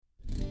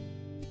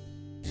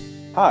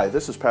Hi,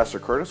 this is Pastor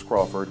Curtis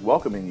Crawford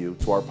welcoming you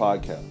to our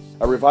podcast.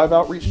 At Revive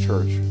Outreach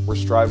Church, we're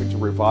striving to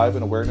revive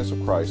an awareness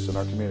of Christ in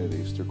our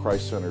communities through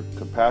Christ-centered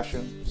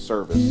compassion,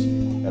 service,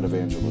 and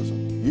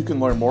evangelism. You can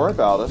learn more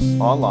about us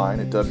online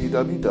at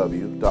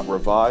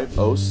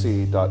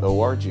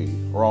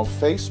www.reviveoc.org or on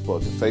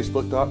Facebook at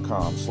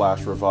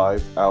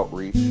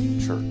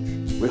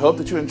facebook.com/reviveoutreachchurch. We hope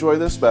that you enjoy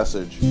this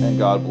message, and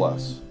God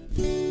bless.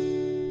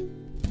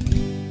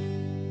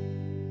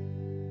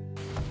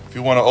 If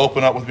you want to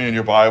open up with me in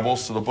your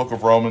Bibles to the book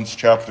of Romans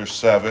chapter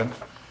 7,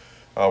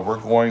 we're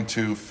going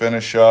to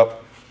finish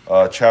up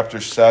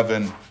chapter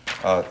 7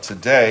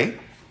 today.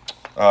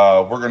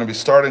 We're going to be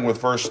starting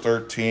with verse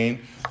 13.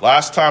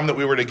 Last time that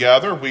we were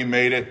together, we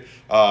made it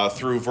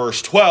through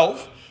verse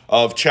 12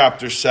 of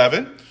chapter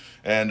 7,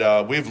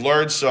 and we've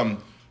learned some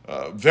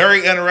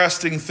very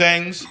interesting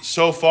things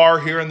so far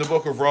here in the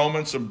book of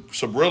Romans,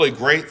 some really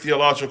great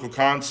theological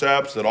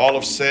concepts that all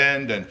have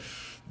sinned, and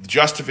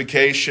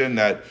justification,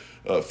 that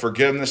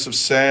forgiveness of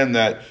sin,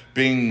 that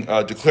being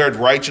declared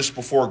righteous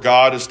before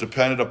God is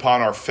dependent upon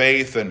our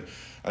faith and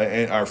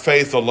our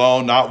faith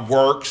alone, not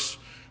works,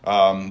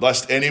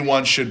 lest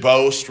anyone should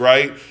boast,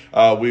 right?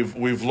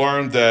 We've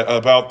learned that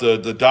about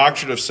the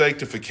doctrine of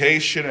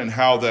sanctification and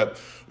how that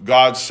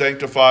God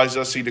sanctifies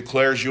us. He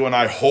declares you and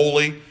I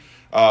holy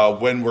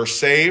when we're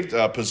saved,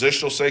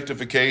 positional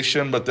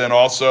sanctification, but then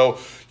also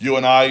you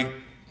and I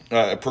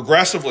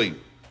progressively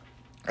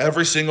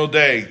every single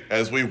day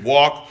as we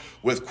walk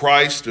with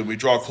Christ and we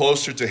draw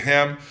closer to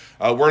Him,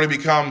 we're to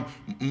become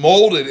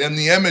molded in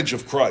the image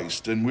of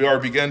Christ, and we are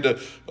begin to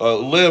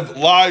live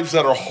lives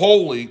that are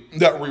holy,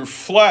 that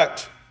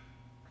reflect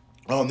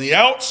on the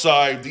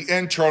outside the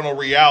internal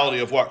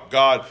reality of what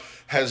God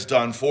has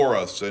done for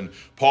us. And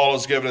Paul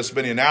has given us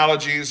many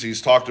analogies.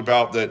 He's talked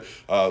about that,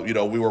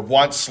 we were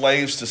once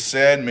slaves to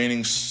sin,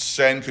 meaning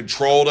sin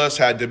controlled us,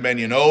 had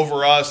dominion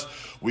over us.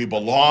 We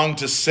belonged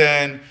to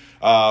sin.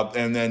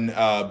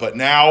 But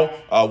now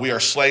we are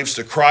slaves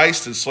to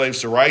Christ and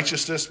slaves to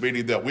righteousness,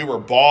 meaning that we were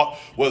bought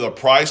with a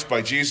price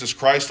by Jesus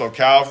Christ on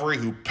Calvary,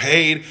 who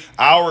paid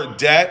our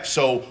debt.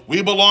 So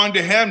we belong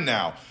to Him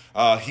now.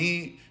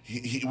 He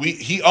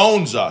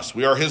owns us.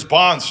 We are His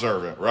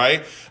bondservant,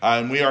 right?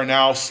 And we are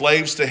now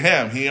slaves to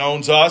Him. He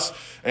owns us.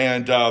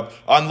 And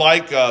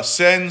unlike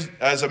sin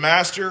as a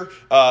master,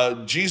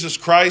 Jesus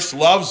Christ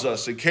loves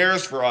us and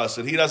cares for us.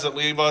 And He doesn't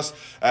leave us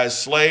as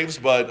slaves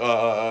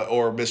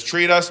or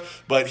mistreat us,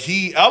 but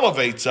He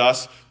elevates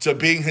us to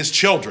being His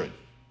children.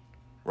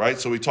 Right?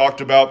 So we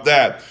talked about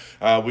that.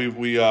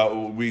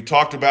 We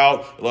talked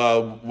about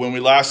when we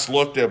last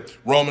looked at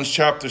Romans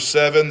chapter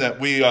 7 that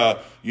we are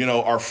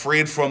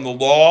freed from the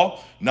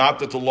law. Not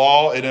that the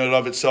law in and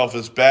of itself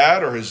is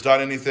bad or has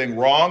done anything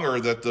wrong, or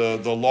that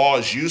the law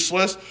is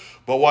useless.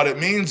 But what it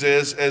means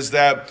is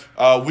that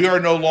we are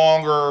no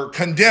longer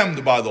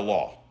condemned by the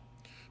law.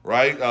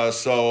 Right?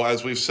 So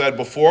as we've said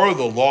before,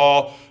 the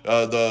law,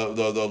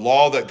 the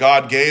law that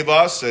God gave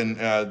us, and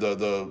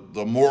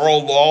the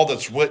moral law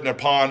that's written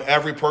upon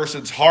every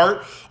person's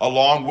heart,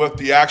 along with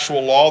the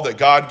actual law that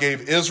God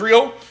gave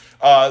Israel,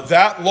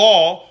 that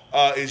law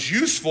is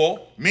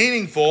useful,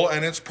 meaningful,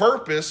 and its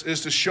purpose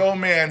is to show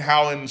man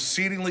how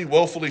exceedingly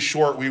woefully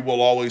short we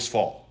will always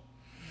fall.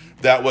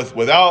 That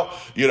without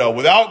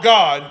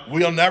God,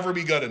 we'll never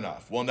be good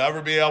enough. We'll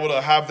never be able to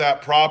have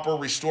that proper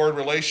restored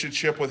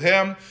relationship with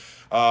Him.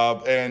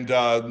 No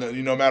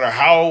matter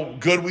how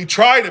good we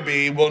try to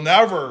be, we'll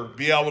never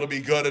be able to be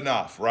good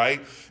enough,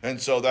 right?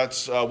 And so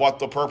that's what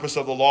the purpose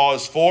of the law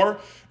is for,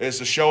 is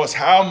to show us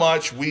how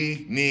much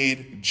we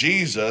need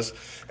Jesus.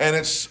 And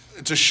it's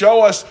to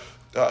show us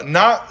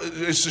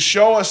it's to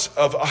show us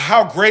of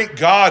how great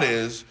God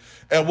is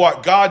and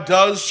what God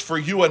does for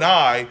you and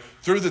I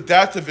through the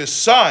death of His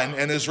Son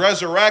and His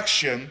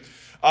resurrection,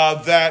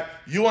 that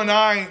you and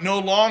I no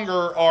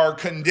longer are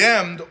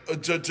condemned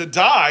to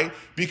die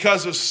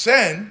because of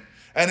sin,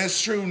 and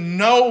it's through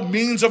no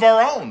means of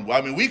our own.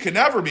 I mean, we can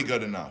never be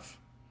good enough,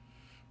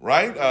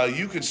 right?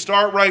 You could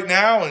start right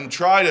now and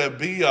try to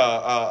be,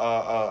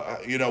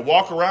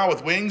 walk around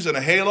with wings and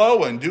a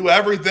halo and do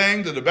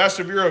everything to the best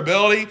of your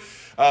ability.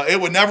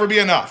 It would never be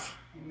enough.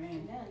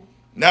 Amen.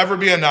 Never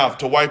be enough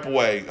to wipe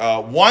away.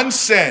 One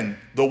sin,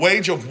 the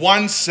wage of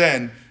one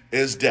sin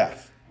is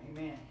death.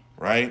 Amen.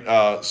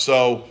 Right?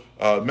 So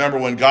remember,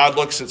 when God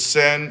looks at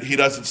sin, He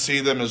doesn't see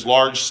them as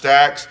large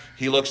stacks.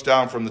 He looks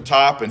down from the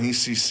top and He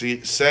sees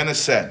sin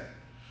as sin.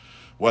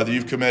 Whether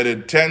you've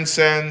committed 10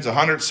 sins,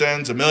 100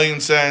 sins,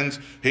 1,000,000 sins,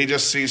 He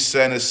just sees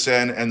sin as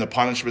sin, and the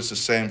punishment's the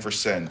same for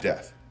sin,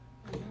 death.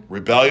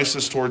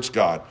 Rebelliousness towards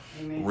God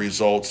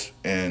results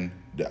in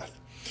death.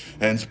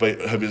 And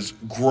of His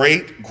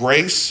great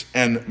grace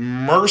and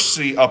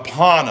mercy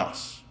upon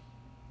us,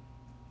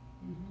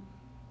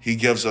 He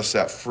gives us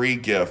that free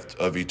gift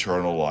of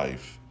eternal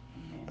life.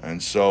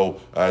 And so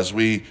as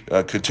we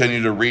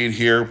continue to read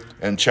here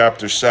in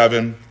chapter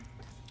 7,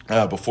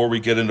 before we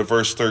get into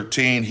verse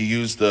 13, he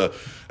used the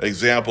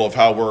example of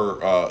how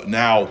we're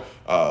now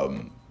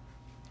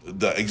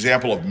the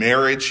example of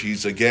marriage.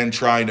 He's again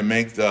trying to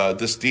make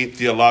this deep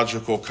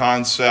theological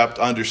concept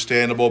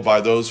understandable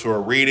by those who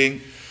are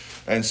reading.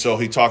 And so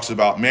he talks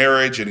about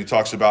marriage, and he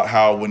talks about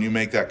how when you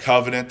make that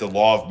covenant, the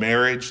law of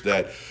marriage,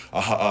 that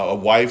a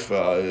wife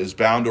is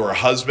bound to her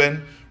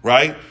husband,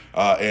 right?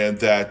 And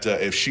that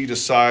if she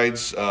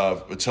decides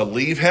to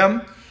leave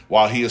him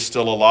while he is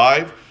still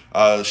alive,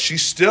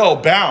 she's still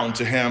bound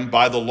to him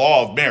by the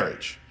law of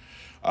marriage.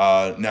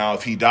 Now,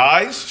 if he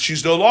dies,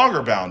 she's no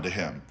longer bound to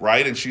him,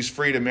 right? And she's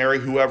free to marry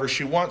whoever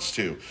she wants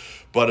to.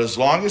 But as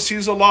long as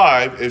he's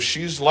alive, if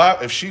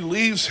she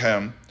leaves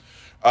him,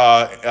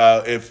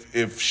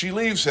 if she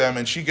leaves him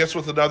and she gets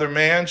with another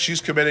man,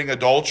 she's committing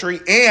adultery.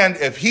 And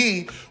if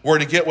he were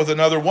to get with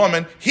another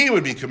woman, he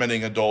would be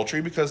committing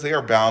adultery because they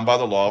are bound by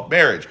the law of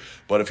marriage.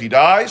 But if he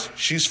dies,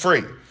 she's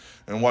free.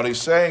 And what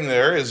he's saying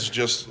there is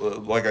just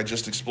like I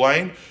just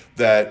explained,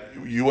 that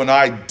you and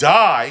I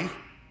die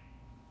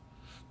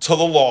to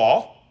the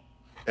law,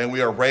 and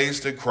we are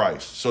raised in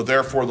Christ. So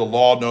therefore, the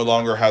law no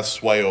longer has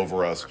sway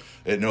over us.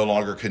 It no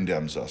longer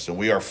condemns us. And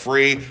we are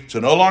free to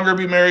no longer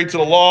be married to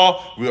the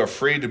law. We are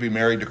free to be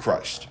married to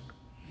Christ.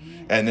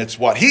 And it's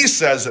what he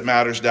says that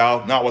matters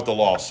now, not what the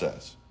law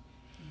says.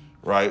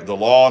 Right? The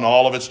law and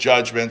all of its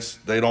judgments,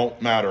 they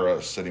don't matter to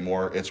us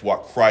anymore. It's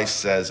what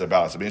Christ says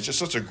about us. I mean, it's just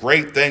such a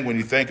great thing when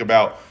you think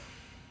about,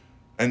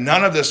 and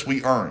none of this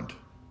we earned.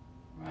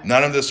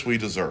 None of this we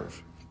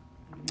deserve.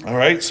 All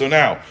right, so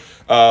now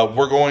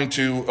we're going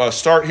to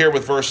start here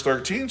with verse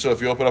 13. So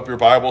if you open up your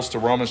Bibles to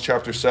Romans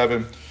chapter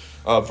 7,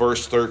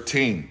 verse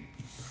 13.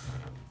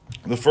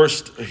 The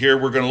first here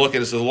we're going to look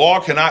at is the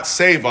law cannot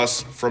save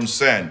us from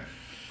sin.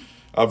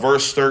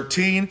 Verse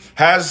 13,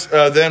 has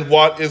then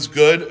what is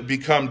good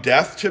become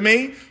death to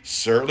me?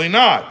 Certainly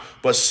not.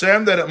 But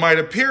sin, that it might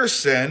appear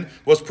sin,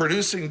 was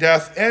producing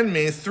death in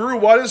me through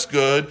what is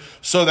good,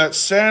 so that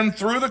sin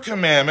through the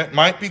commandment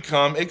might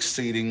become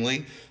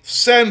exceedingly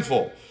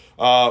sinful.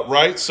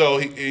 Right? So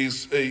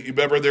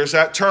remember, there's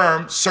that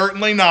term,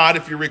 certainly not.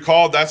 If you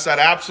recall, that's that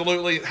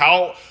absolutely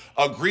how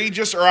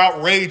egregious or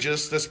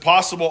outrageous this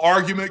possible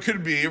argument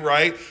could be,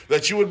 right?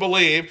 That you would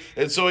believe.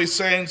 And so he's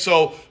saying,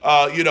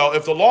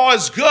 if the law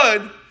is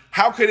good,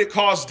 how could it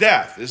cause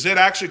death? Is it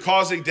actually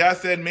causing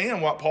death in me?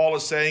 And what Paul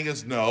is saying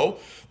is no.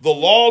 The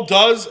law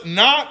does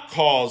not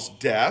cause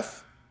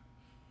death.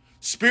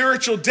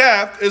 Spiritual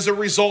death is a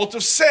result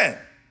of sin,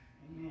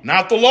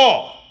 not the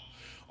law.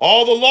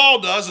 All the law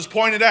does is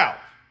point it out.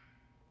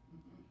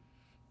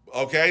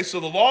 Okay, so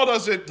the law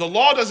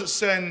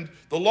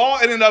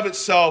in and of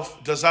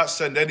itself does not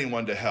send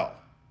anyone to hell.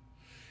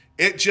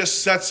 It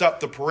just sets up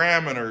the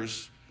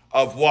parameters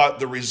of what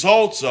the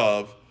results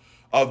of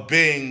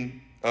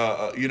being,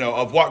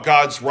 of what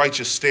God's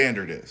righteous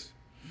standard is.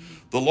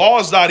 The law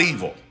is not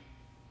evil.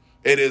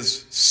 It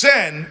is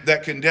sin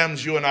that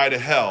condemns you and I to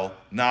hell,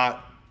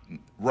 not,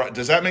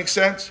 does that make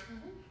sense?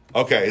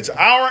 Okay, it's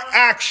our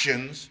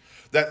actions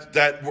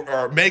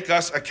that make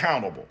us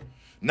accountable,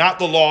 not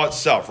the law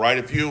itself, right?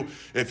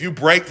 If you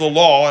break the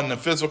law in the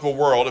physical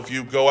world, if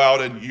you go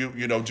out and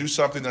you do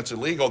something that's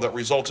illegal that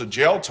results in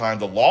jail time,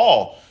 the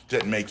law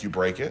didn't make you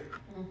break it,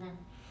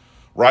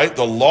 right?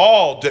 The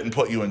law didn't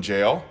put you in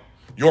jail.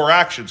 Your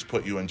actions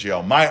put you in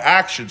jail. My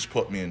actions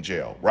put me in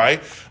jail,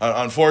 right?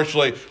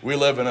 Unfortunately, we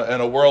live in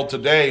a world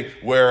today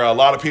where a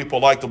lot of people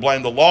like to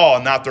blame the law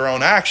and not their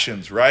own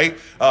actions, right?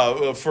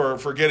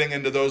 For getting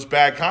into those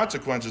bad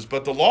consequences.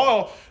 But the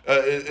law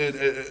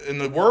in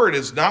the word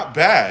is not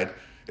bad.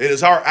 It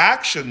is our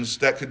actions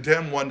that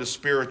condemn one to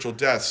spiritual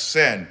death,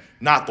 sin,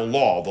 not the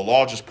law. The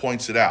law just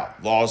points it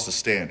out. Law is the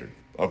standard.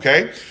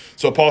 Okay?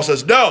 So Paul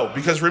says no,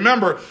 because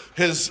remember,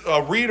 his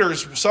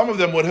readers, some of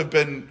them would have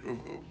been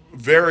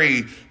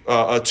very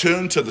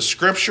attuned to the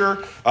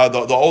scripture,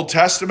 the Old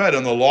Testament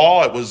and the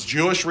law. It was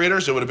Jewish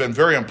readers. It would have been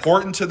very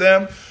important to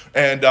them.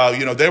 And,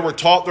 they were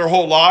taught their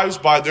whole lives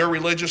by their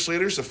religious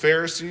leaders, the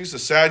Pharisees, the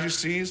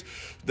Sadducees,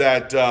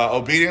 that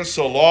obedience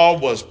to the law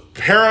was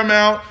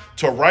paramount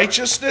to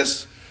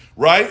righteousness,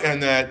 right?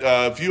 And that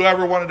if you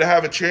ever wanted to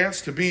have a chance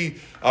to be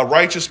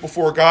righteous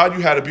before God, you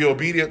had to be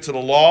obedient to the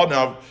law.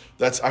 Now,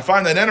 I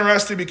find that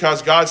interesting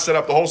because God set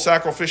up the whole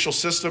sacrificial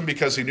system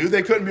because he knew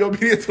they couldn't be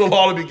obedient to the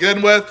law to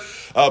begin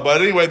with.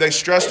 But anyway, they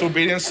stressed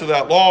obedience to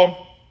that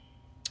law.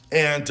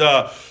 And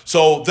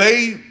so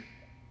they,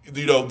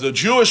 the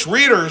Jewish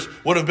readers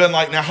would have been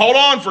like, now hold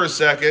on for a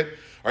second.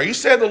 Are you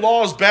saying the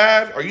law is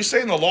bad? Are you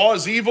saying the law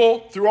is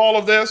evil through all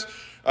of this?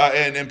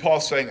 And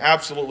Paul's saying,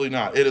 absolutely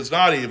not. It is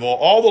not evil.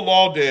 All the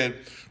law did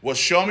was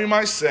show me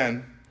my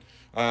sin.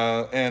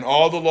 And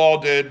all the law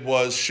did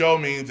was show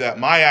me that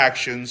my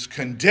actions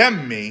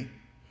condemn me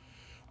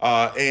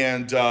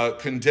and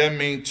condemn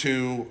me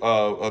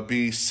to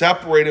be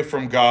separated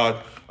from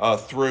God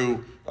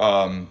through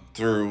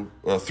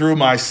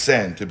my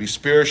sin, to be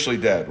spiritually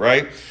dead,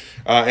 right?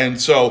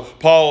 And so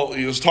Paul,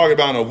 he was talking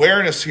about an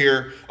awareness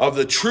here of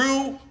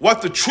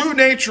what the true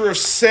nature of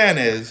sin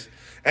is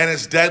and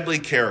its deadly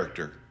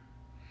character.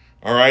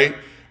 All right?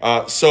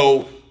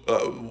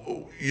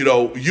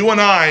 You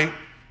and I,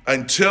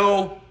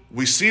 until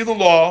we see the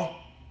law,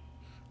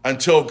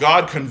 until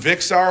God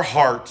convicts our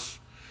hearts,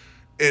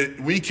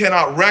 we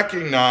cannot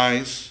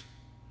recognize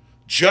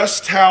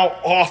just how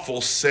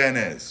awful sin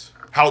is,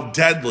 how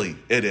deadly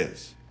it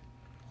is,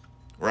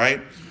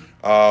 right?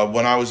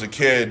 When I was a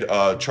kid,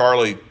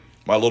 Charlie,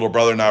 my little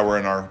brother, and I were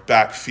in our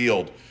back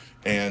field,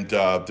 and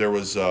there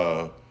was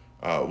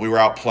we were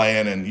out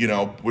playing, and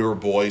we were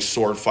boys,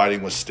 sword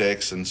fighting with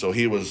sticks, and so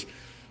he was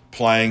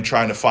playing,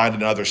 trying to find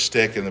another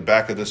stick in the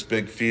back of this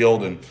big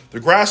field, and the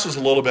grass was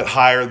a little bit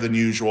higher than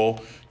usual,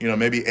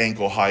 maybe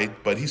ankle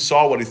height, but he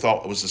saw what he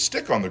thought was a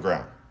stick on the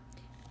ground.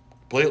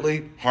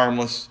 Completely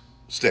harmless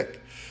stick.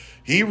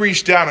 He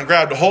reached down and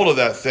grabbed a hold of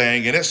that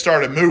thing, and it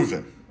started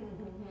moving,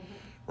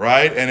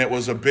 right? And it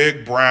was a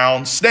big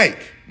brown snake.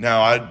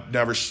 Now,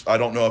 I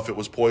don't know if it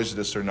was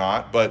poisonous or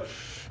not, but,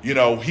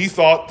 he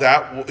thought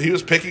that he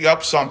was picking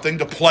up something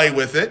to play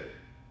with it,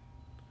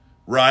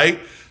 right?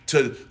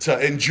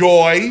 To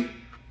enjoy,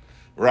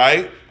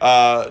 right?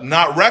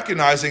 Not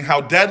recognizing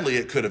how deadly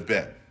it could have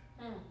been.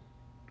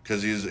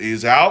 Because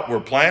he's out, we're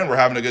playing, we're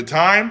having a good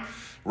time,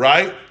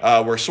 right?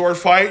 We're sword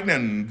fighting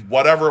and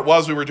whatever it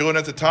was we were doing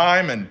at the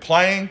time and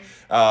playing.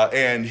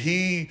 And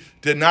he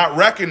did not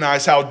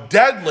recognize how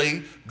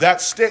deadly that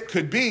stick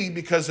could be,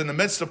 because in the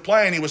midst of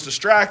playing, he was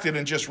distracted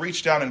and just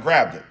reached down and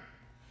grabbed it.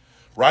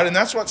 Right? And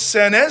that's what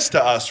sin is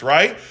to us,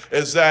 right?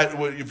 Is that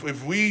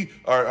if we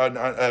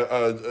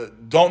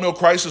don't know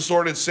Christ as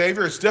Lord and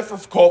Savior, it's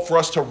difficult for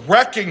us to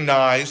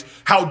recognize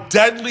how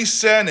deadly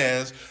sin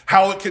is,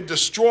 how it can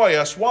destroy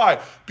us. Why?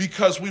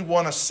 Because we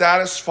want to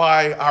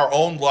satisfy our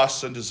own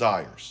lusts and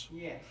desires.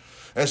 Yes.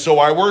 And so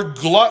while we're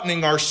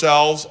gluttoning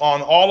ourselves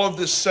on all of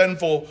this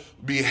sinful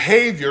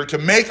behavior to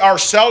make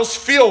ourselves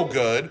feel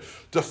good,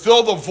 to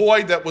fill the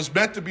void that was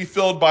meant to be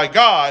filled by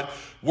God,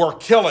 we're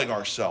killing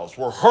ourselves.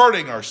 We're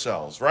hurting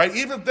ourselves, right?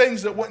 Even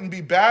things that wouldn't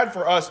be bad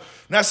for us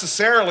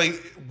necessarily,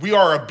 we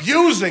are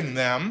abusing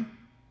them,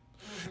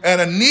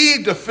 and a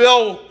need to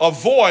fill a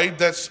void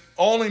that's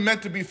only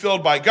meant to be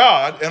filled by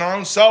God, and our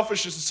own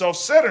selfishness and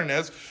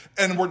self-centeredness,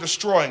 and we're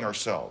destroying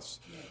ourselves,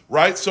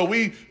 right? So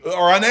we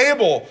are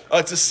unable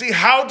to see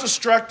how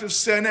destructive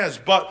sin is.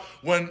 But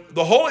when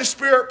the Holy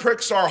Spirit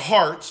pricks our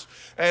hearts,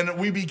 and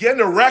we begin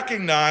to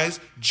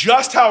recognize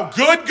just how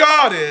good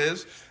God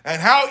is, and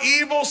how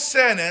evil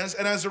sin is,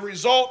 and as a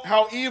result,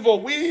 how evil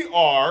we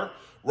are,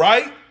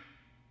 right?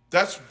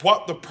 That's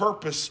what the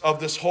purpose of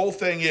this whole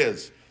thing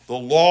is. The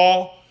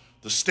law,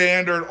 the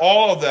standard,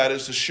 all of that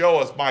is to show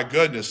us, my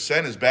goodness,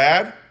 sin is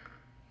bad.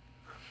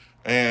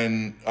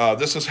 And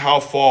this is how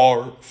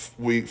far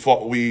we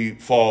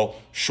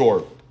fall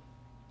short.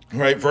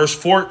 Right, verse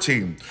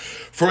 14.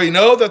 For we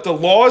know that the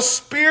law is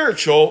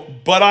spiritual,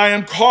 but I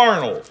am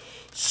carnal,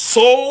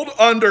 sold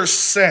under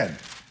sin.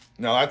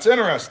 Now, that's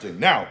interesting.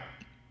 Now,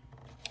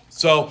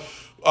 so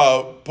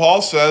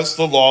Paul says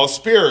the law is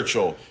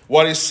spiritual.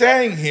 What he's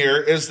saying here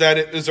is that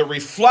it is a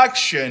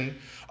reflection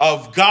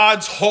of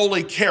God's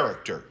holy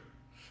character.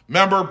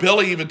 Remember,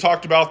 Billy even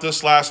talked about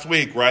this last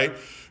week, right?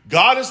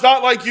 God is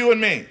not like you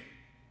and me,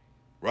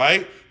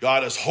 right?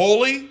 God is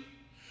holy.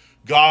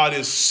 God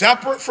is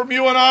separate from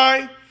you and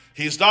I.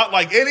 He's not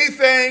like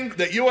anything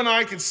that you and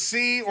I can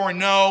see or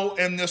know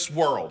in this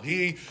world.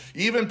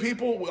 Even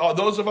people,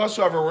 those of us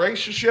who have a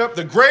relationship,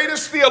 the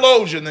greatest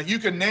theologian that you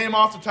can name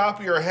off the top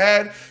of your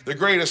head, the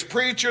greatest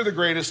preacher, the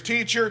greatest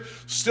teacher,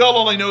 still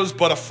only knows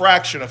but a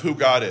fraction of who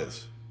God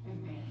is.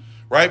 Amen.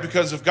 Right?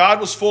 Because if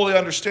God was fully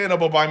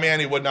understandable by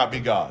man, he would not be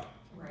God.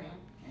 Right?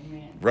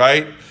 Amen.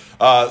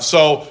 Right?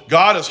 So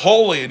God is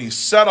holy and he's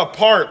set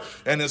apart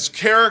in his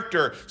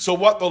character. So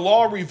what the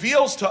law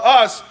reveals to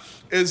us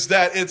is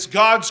that it's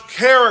God's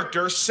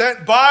character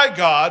sent by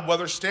God,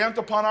 whether stamped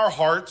upon our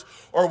hearts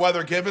or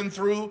whether given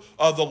through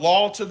the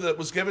law that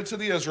was given to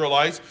the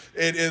Israelites.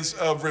 It is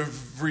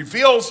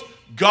reveals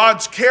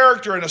God's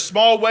character in a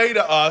small way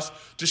to us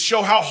to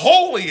show how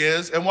holy he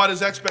is and what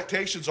his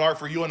expectations are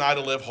for you and I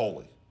to live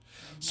holy.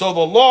 So the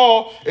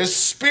law is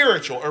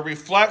spiritual. It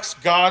reflects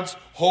God's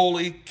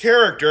holy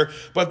character.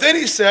 But then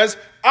he says,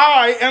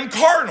 I am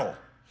carnal.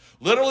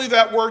 Literally,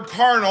 that word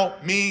carnal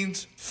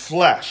means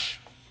flesh.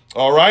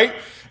 All right?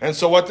 And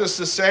so what this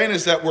is saying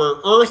is that we're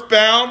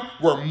earthbound,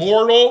 we're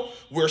mortal,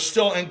 we're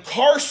still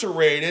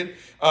incarcerated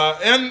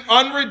in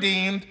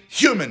unredeemed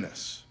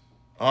humanness.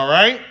 All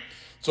right?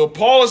 So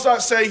Paul is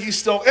not saying he's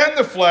still in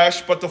the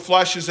flesh, but the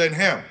flesh is in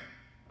him.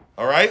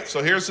 All right?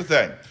 So here's the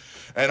thing.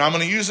 And I'm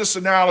going to use this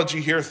analogy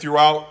here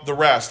throughout the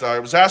rest. I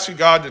was asking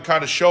God to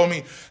kind of show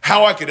me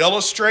how I could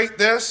illustrate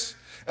this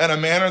in a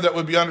manner that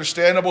would be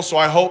understandable. So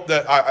I hope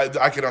that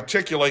I can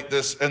articulate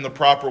this in the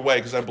proper way,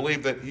 because I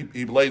believe that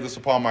he laid this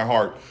upon my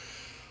heart.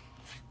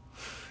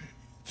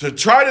 To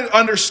try to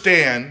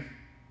understand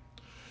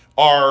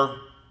our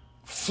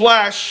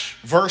flesh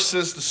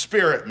versus the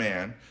spirit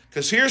man,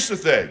 because here's the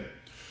thing.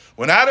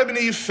 When Adam and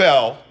Eve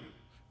fell,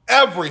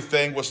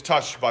 everything was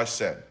touched by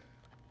sin.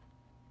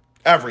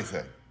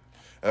 Everything.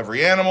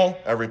 Every animal,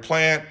 every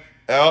plant,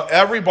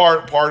 every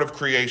part of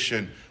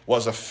creation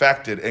was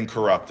affected and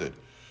corrupted.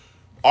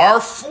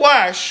 Our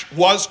flesh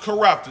was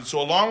corrupted.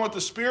 So along with the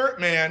spirit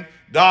man,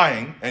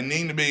 dying and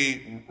needing to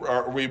be,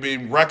 we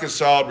being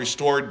reconciled,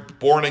 restored,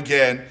 born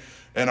again,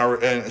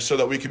 and so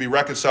that we can be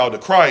reconciled to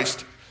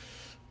Christ,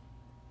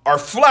 our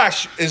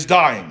flesh is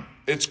dying.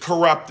 It's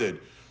corrupted.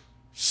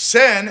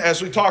 Sin,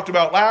 as we talked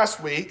about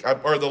last week,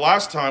 or the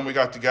last time we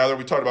got together,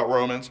 we talked about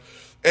Romans,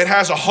 it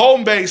has a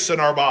home base in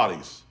our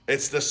bodies.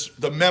 It's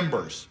the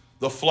members,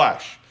 the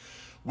flesh.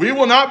 We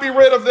will not be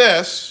rid of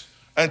this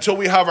until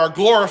we have our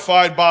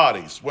glorified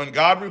bodies. When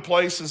God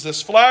replaces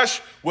this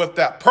flesh with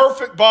that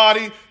perfect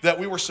body that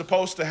we were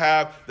supposed to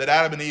have, that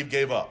Adam and Eve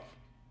gave up.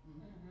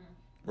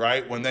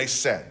 Right? When they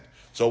sinned.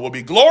 So we'll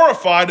be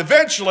glorified.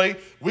 Eventually,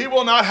 we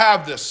will not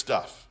have this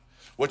stuff.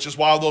 Which is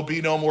why there'll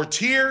be no more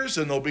tears,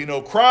 and there'll be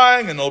no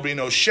crying, and there'll be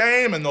no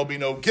shame, and there'll be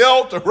no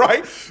guilt,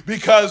 right?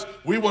 Because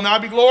we will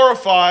not be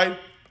glorified,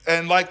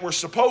 and like we're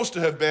supposed to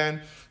have been,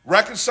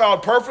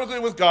 reconciled perfectly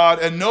with God,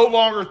 and no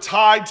longer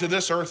tied to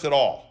this earth at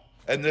all,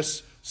 and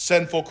this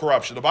sinful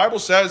corruption. The Bible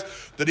says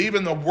that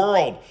even the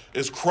world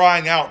is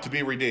crying out to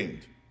be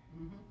redeemed.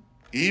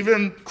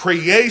 Even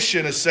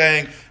creation is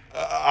saying,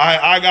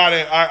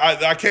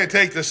 I can't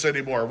take this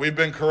anymore. We've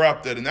been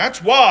corrupted. And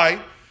that's why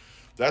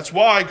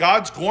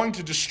God's going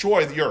to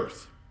destroy the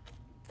earth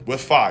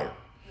with fire.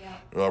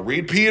 Yeah.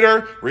 Read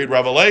Peter, read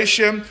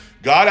Revelation.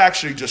 God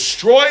actually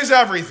destroys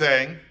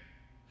everything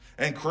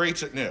and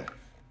creates it new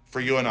for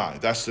you and I.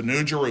 That's the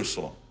New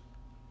Jerusalem,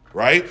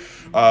 right?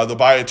 The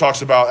Bible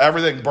talks about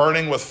everything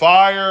burning with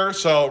fire.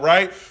 So,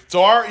 right?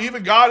 So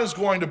even God is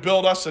going to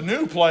build us a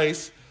new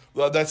place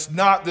that's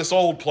not this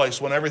old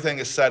place when everything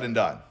is said and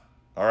done.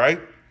 All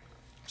right?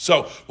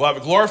 So we'll have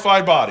a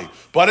glorified body.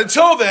 But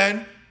until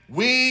then,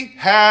 we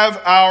have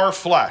our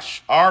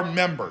flesh, our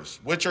members,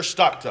 which are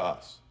stuck to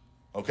us.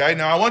 Okay?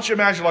 Now, I want you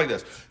to imagine like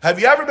this. Have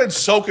you ever been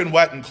soaking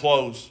wet in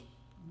clothes?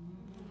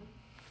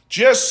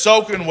 Just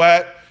soaking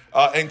wet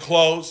in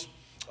clothes.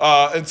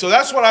 And so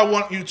that's what I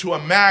want you to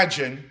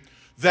imagine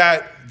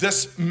that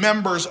this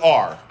members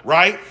are,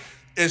 right?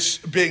 Is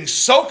being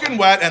soaking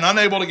wet and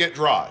unable to get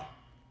dry.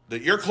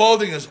 That your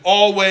clothing is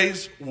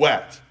always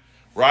wet,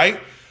 right?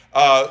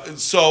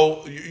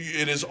 So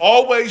it is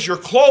always, your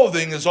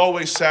clothing is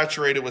always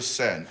saturated with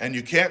sin, and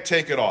you can't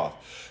take it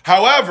off.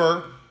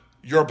 However,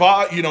 your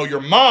body,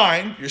 your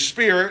mind, your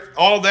spirit,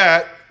 all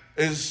that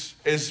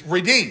is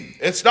redeemed.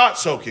 It's not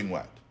soaking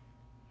wet.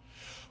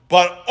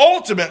 But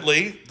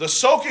ultimately, the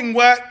soaking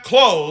wet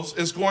clothes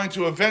is going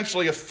to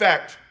eventually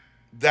affect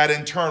that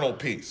internal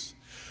peace,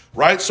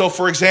 right? So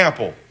for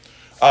example,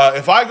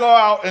 if I go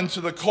out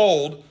into the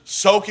cold,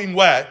 soaking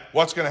wet,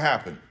 what's going to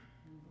happen?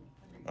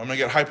 I'm going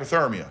to get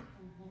hypothermia,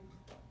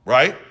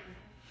 right?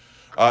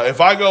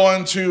 If I go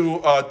into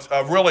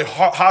a really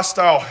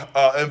hostile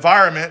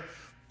environment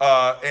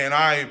and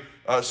I'm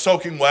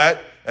soaking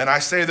wet and I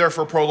stay there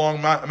for a prolonged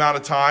amount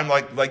of time,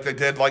 like they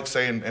did, like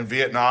say in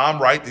Vietnam,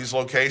 right? These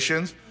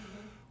locations,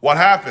 what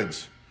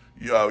happens?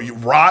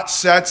 Rot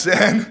sets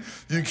in.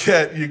 You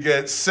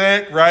get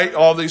sick, right?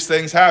 All these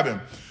things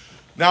happen.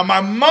 Now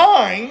my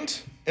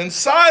mind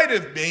inside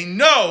of me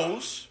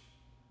knows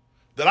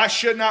that I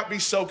should not be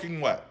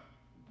soaking wet.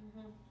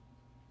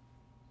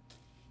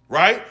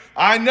 Right?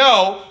 I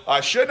know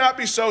I should not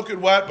be soaking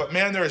wet, but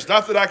man, there is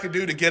nothing I can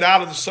do to get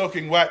out of the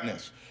soaking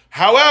wetness.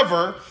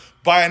 However,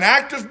 by an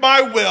act of my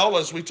will,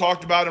 as we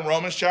talked about in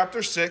Romans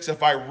chapter 6,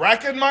 if I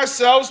reckon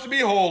myself to be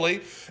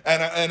holy,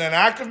 and an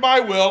act of my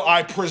will,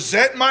 I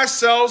present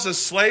myself as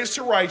slaves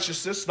to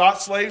righteousness,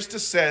 not slaves to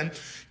sin,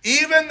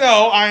 even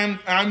though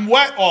I'm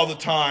wet all the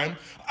time,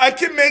 I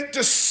can make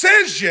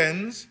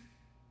decisions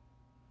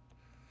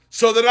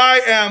so that I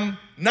am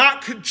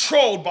not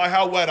controlled by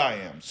how wet I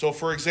am. So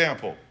for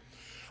example,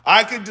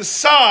 I could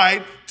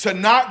decide to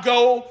not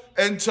go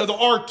into the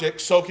Arctic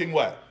soaking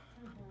wet.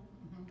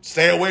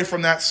 Stay away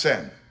from that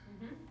sin.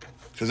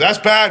 Because that's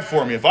bad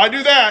for me. If I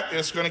do that,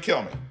 it's going to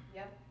kill me.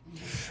 Yep.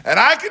 And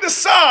I can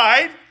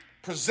decide,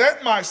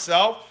 present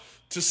myself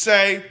to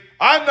say,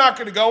 I'm not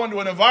going to go into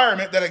an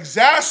environment that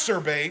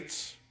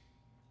exacerbates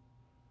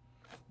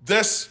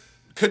this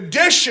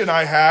condition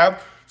I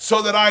have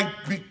so that I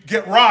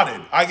get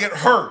rotted, I get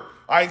hurt,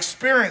 I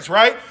experience,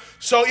 right?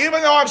 So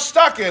even though I'm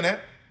stuck in it,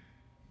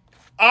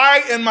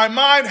 I, in my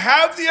mind,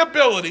 have the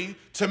ability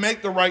to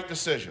make the right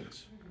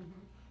decisions,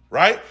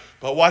 right?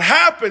 But what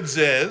happens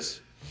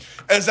is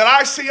that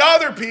I see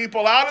other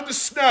people out in the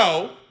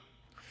snow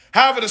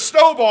having a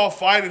snowball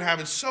fight and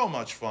having so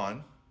much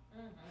fun.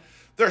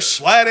 They're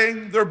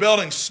sledding, they're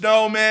building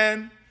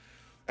snowmen,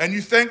 and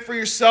you think for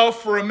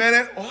yourself for a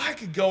minute, well, I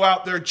could go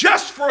out there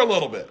just for a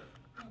little bit,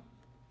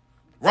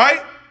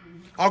 right?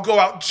 I'll go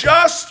out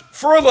just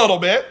for a little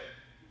bit,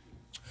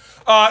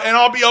 and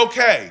I'll be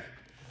okay.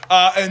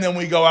 And then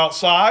we go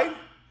outside,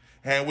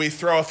 and we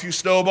throw a few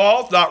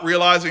snowballs, not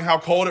realizing how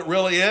cold it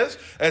really is,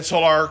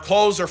 until our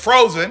clothes are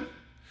frozen,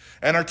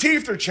 and our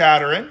teeth are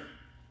chattering,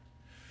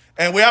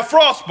 and we have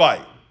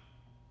frostbite,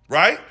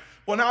 right?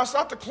 Well, now it's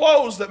not the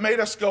clothes that made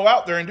us go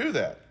out there and do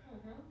that.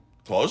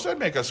 Clothes didn't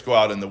make us go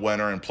out in the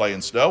winter and play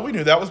in snow. We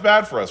knew that was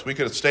bad for us. We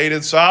could have stayed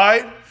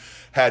inside,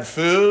 had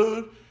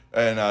food,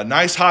 and a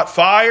nice hot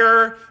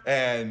fire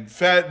and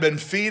been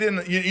feeding,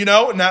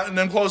 and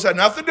then clothes had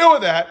nothing to do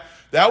with that.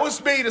 That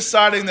was me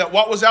deciding that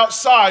what was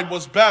outside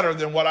was better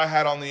than what I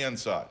had on the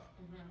inside.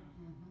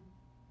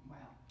 Wow.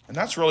 And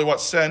that's really what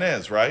sin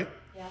is, right?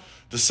 Yeah.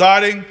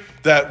 Deciding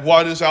that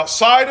what is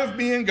outside of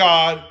me and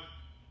God,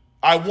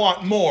 I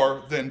want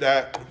more than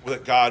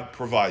that God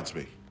provides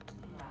me.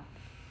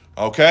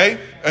 Okay?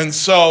 And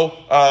so,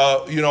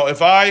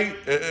 if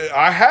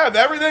I have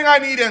everything I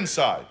need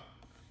inside,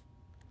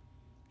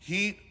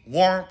 heat,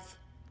 warmth,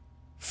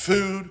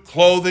 food,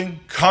 clothing,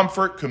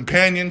 comfort,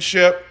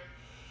 companionship,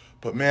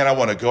 but man, I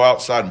want to go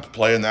outside and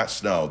play in that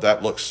snow.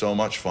 That looks so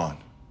much fun.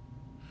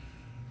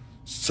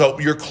 So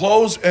your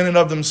clothes in and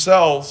of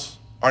themselves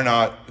are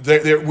not,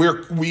 they're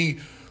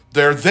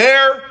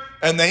there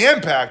and they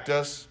impact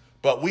us,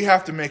 but we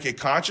have to make a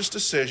conscious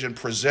decision,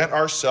 present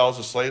ourselves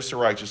as slaves to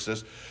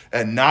righteousness,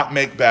 and not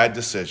make bad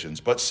decisions.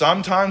 But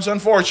sometimes,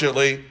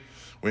 unfortunately,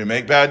 we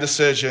make bad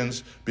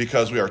decisions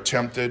because we are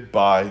tempted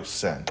by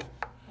sin.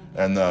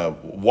 And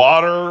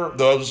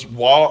those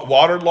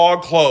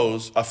waterlogged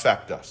clothes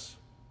affect us.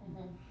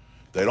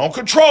 They don't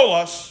control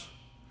us,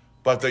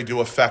 but they do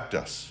affect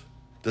us.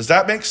 Does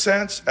that make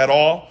sense at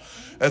all?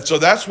 And so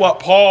that's what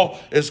Paul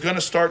is going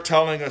to start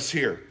telling us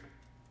here.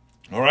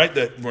 All right,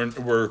 that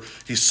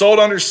he's sold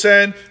under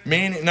sin,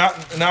 meaning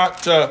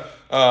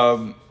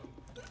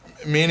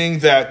meaning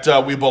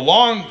that we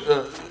belong,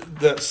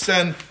 that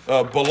sin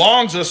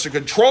belongs us, it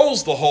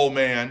controls the whole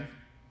man,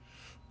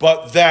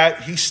 but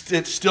that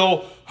it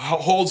still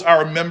holds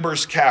our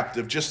members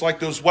captive, just like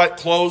those wet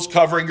clothes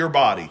covering your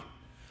body,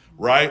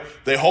 right?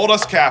 They hold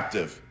us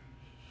captive,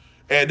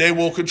 and they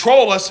will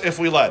control us if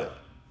we let it,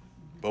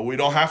 but we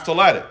don't have to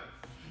let it.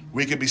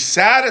 We can be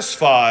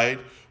satisfied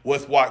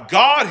with what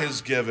God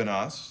has given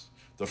us,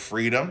 the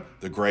freedom,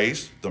 the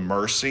grace, the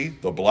mercy,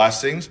 the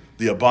blessings,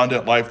 the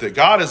abundant life that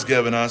God has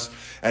given us,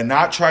 and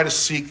not try to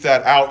seek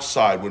that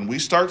outside. When we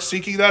start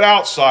seeking that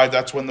outside,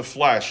 that's when the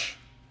flesh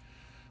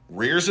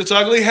rears its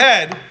ugly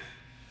head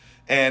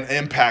and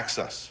impacts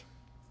us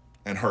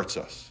and hurts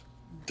us.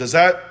 Does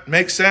that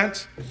make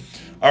sense?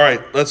 All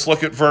right, let's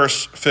look at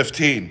verse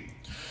 15.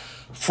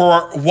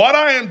 For what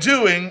I am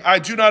doing, I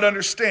do not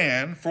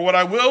understand. For what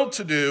I will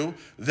to do,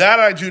 that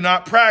I do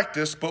not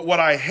practice, but what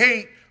I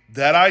hate,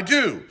 that I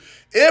do.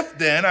 If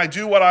then I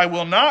do what I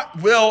will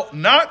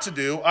not to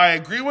do, I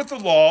agree with the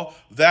law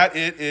that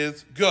it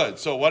is good.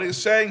 So what he's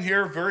saying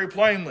here very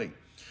plainly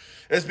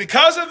is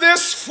because of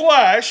this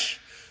flesh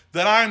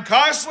that I am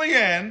constantly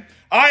in,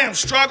 I am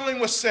struggling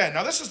with sin.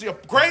 Now this is the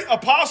great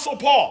apostle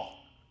Paul,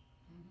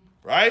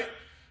 right?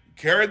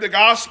 Carried the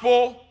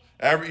gospel,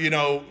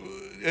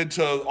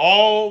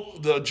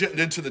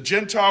 into the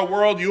Gentile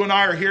world. You and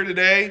I are here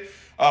today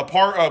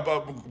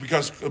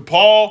because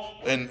Paul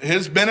and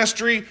his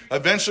ministry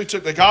eventually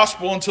took the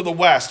gospel into the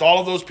West. All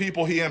of those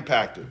people he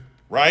impacted,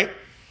 right?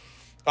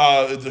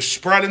 The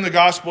spreading the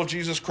gospel of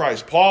Jesus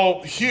Christ.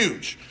 Paul,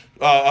 huge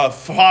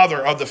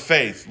father of the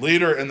faith,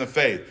 leader in the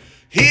faith.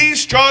 He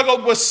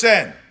struggled with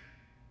sin,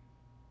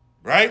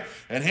 right?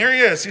 And here he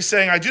is. He's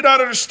saying, I do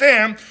not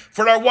understand,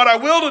 for what I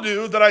will to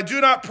do, that I do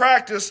not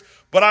practice,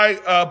 but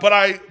what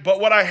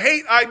I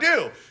hate, I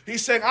do.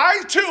 He's saying,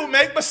 I too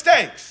make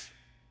mistakes.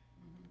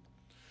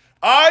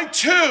 I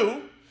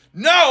too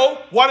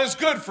know what is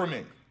good for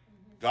me.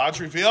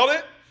 God's revealed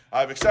it.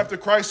 I've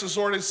accepted Christ as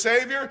Lord and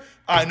Savior.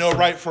 I know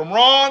right from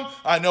wrong.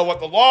 I know what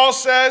the law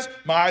says.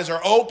 My eyes are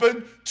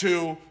open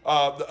to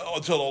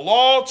the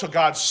law, to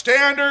God's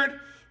standard,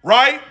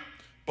 right?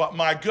 But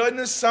my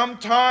goodness,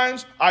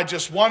 sometimes I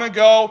just want to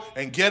go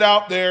and get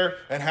out there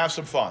and have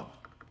some fun.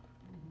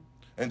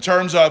 In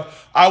terms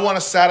of, I want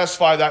to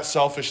satisfy that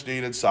selfish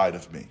need inside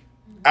of me,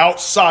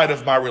 outside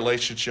of my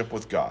relationship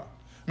with God.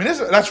 I mean,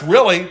 that's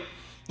really,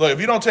 look,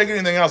 if you don't take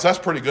anything else, that's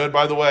pretty good,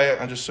 by the way,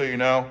 and just so you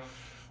know.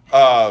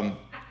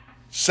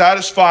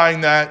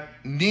 Satisfying that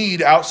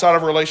need outside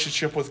of a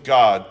relationship with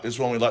God is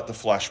when we let the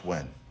flesh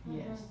win.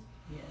 Yes.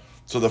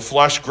 So the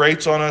flesh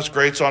grates on us,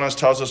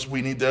 tells us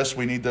we need this,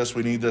 we need this,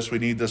 we need this, we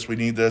need this, we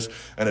need this.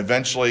 And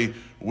eventually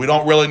we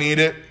don't really need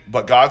it,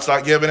 but God's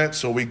not giving it,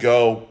 so we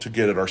go to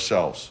get it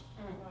ourselves.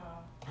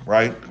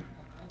 Right?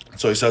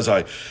 So he says,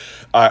 I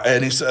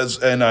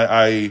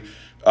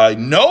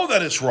know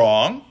that it's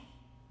wrong,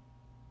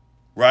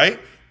 right?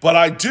 But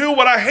I do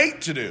what I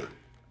hate to do.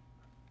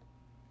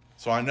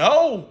 So I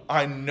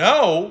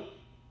know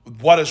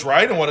what is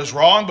right and what is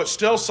wrong, but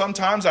still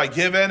sometimes I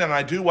give in and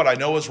I do what I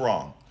know is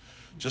wrong.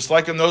 Just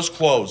like in those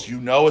clothes, you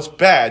know it's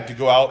bad to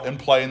go out and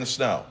play in the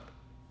snow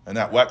and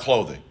that wet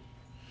clothing.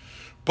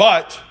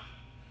 But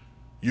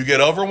you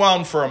get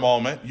overwhelmed for a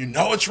moment. You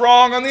know it's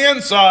wrong on the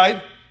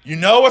inside. You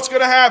know what's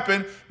going to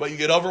happen, but you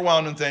get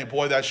overwhelmed and think,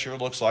 boy, that sure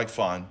looks like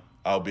fun.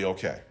 I'll be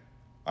okay.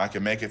 I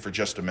can make it for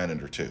just a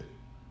minute or two.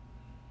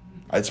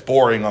 It's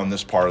boring on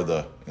this part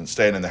and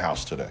staying in the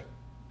house today.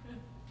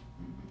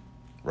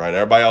 Right?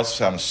 Everybody else is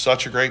having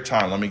such a great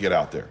time. Let me get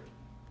out there.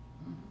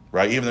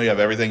 Right? Even though you have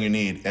everything you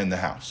need in the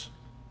house.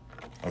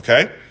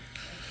 Okay?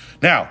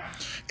 Now,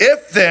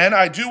 If then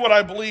I do what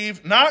I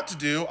believe not to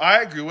do,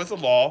 I agree with the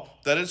law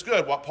that is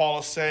good. What Paul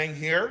is saying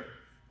here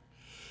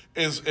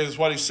is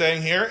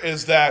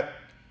that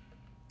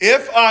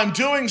if I'm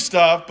doing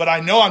stuff, but I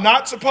know I'm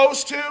not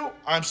supposed to,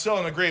 I'm still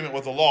in agreement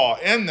with the law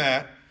in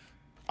that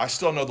I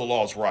still know the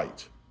law is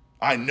right.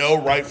 I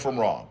know right from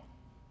wrong,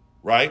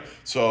 right?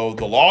 So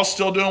the law is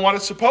still doing what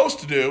it's supposed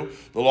to do.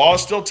 The law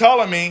is still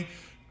telling me,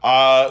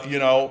 not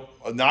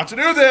to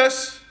do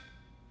this.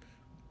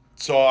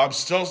 So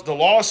the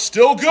law is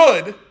still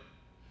good,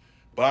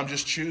 but I'm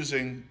just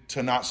choosing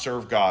to not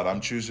serve God.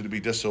 I'm choosing to be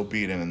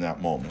disobedient in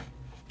that moment.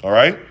 All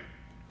right?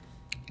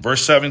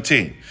 Verse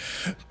 17.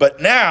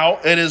 But now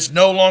it is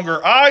no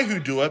longer I who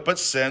do it, but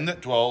sin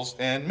that dwells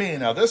in me.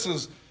 Now this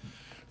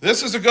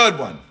is a good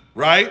one,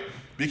 right?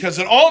 Because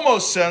it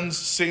almost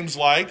seems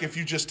like, if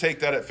you just take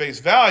that at face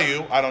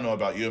value, I don't know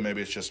about you,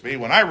 maybe it's just me.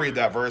 When I read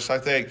that verse, I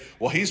think,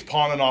 well, he's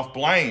pawning off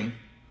blame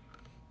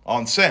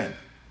on sin.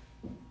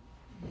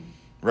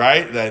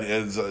 Right? That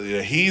is,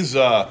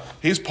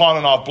 he's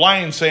pawning off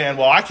blame, saying,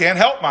 well, I can't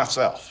help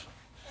myself.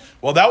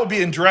 Well, that would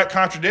be in direct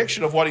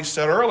contradiction of what he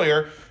said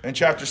earlier in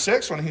chapter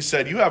 6 when he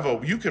said,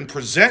 you can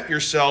present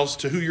yourselves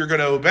to who you're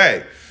going to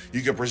obey.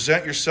 You can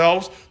present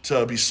yourselves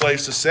to be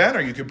slaves to sin,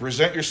 or you can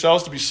present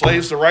yourselves to be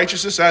slaves to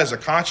righteousness. That is a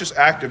conscious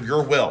act of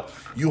your will.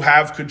 You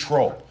have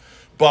control.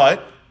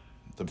 But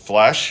the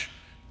flesh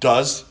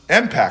does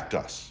impact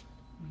us.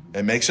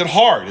 It makes it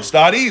hard. It's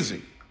not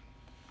easy.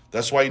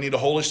 That's why you need the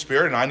Holy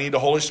Spirit, and I need the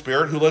Holy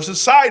Spirit who lives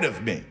inside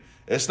of me.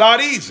 It's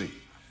not easy.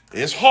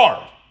 It's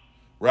hard,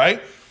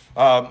 right?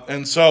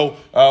 And so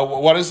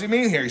what does he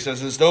mean here? He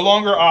says, it's no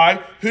longer I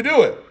who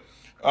do it.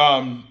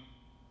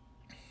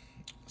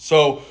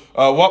 So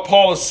what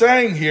Paul is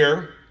saying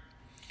here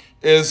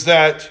is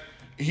that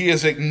he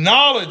is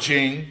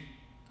acknowledging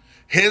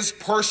his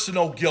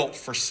personal guilt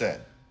for sin.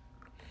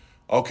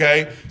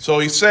 Okay? So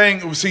he's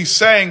saying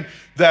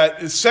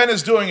that sin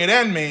is doing it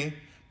in me,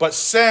 but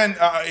sin,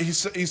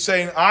 he's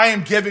saying, I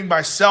am giving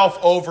myself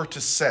over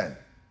to sin.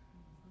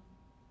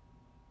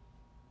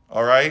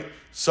 All right?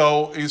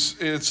 So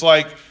it's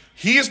like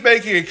he's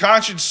making a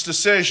conscious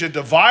decision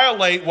to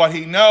violate what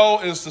he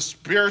knows is the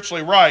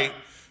spiritually right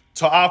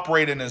to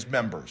operate in his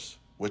members,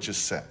 which is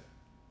sin.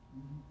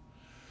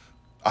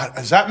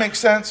 Does that make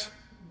sense?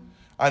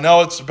 I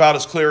know it's about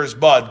as clear as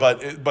mud,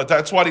 but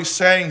that's what he's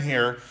saying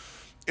here,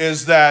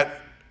 is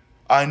that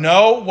I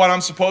know what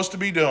I'm supposed to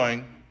be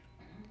doing,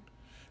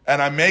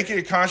 and I'm making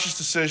a conscious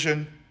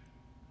decision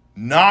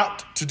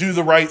not to do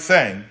the right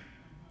thing.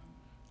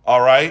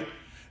 All right?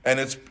 And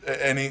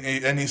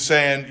he's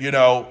saying,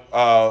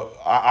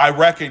 I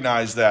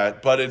recognize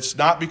that, but it's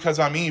not because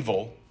I'm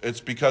evil, it's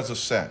because of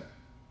sin.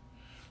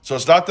 So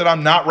it's not that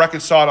I'm not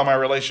reconciled on my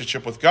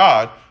relationship with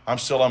God, I'm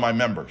still on my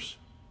members.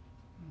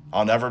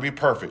 I'll never be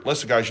perfect.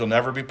 Listen, guys, you'll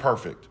never be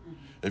perfect.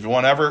 If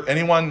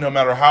anyone, no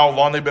matter how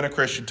long they've been a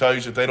Christian, tells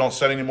you that they don't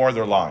sin anymore,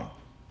 they're lying.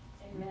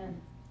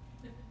 Amen.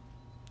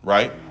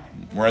 Right?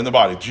 We're in the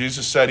body.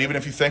 Jesus said, even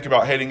if you think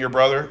about hating your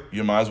brother,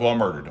 you might as well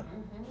murder him.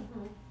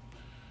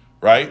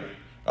 Right?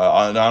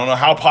 I don't know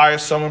how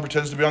pious someone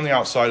pretends to be on the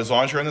outside. As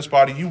long as you're in this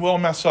body, you will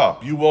mess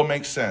up. You will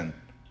make sin.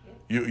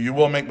 You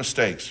will make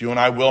mistakes. You and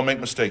I will make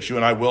mistakes. You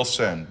and I will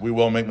sin. We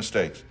will make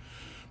mistakes.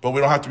 But we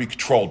don't have to be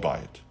controlled by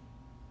it.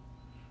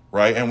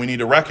 Right? And we need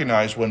to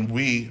recognize when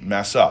we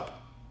mess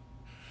up.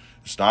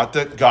 It's not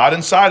that God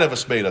inside of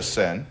us made us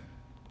sin.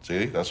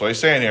 See, that's what he's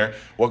saying here.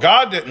 Well,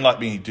 God didn't let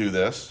me do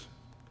this.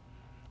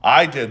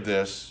 I did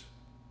this.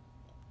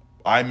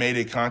 I made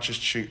a conscious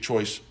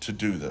choice to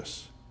do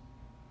this,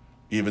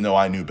 even though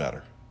I knew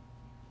better.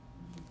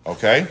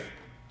 Okay?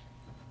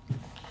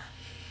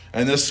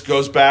 And this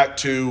goes back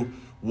to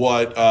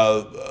what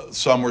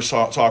some were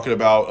talking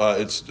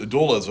about. It's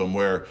dualism,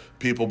 where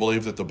people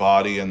believe that the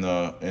body and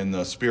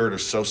the spirit are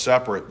so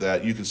separate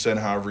that you can sin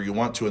however you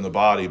want to in the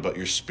body, but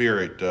your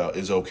spirit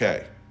is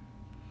okay.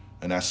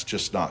 And that's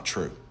just not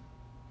true.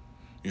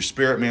 Your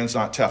spirit man's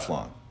not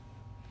Teflon,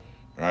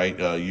 right?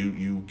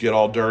 You get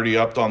all dirty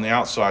up on the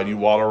outside, you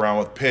waddle around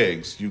with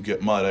pigs, you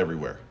get mud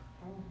everywhere,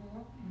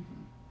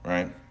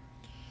 right?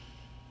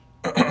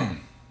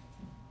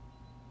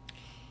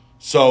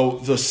 So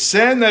the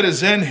sin that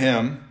is in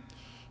him,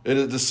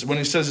 when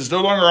he says it's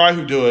no longer I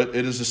who do it,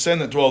 it is the sin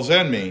that dwells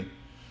in me.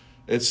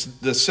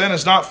 The sin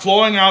is not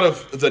flowing out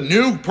of the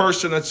new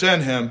person that's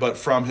in him, but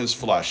from his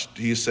flesh.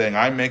 He's saying,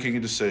 I'm making a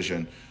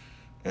decision,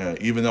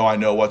 even though I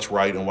know what's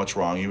right and what's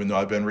wrong, even though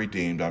I've been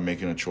redeemed, I'm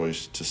making a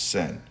choice to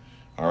sin.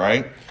 All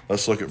right?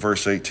 Let's look at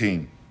verse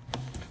 18.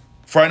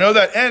 For I know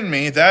that in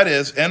me, that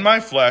is, in my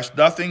flesh,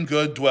 nothing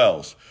good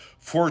dwells.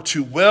 For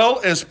to will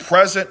is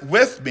present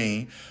with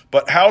me,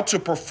 but how to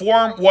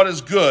perform what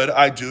is good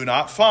I do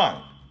not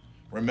find.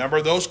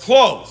 Remember those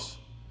clothes,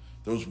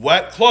 those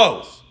wet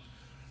clothes.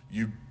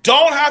 You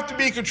don't have to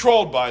be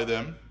controlled by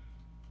them.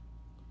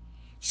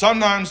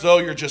 Sometimes, though,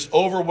 you're just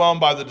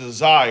overwhelmed by the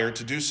desire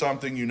to do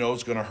something you know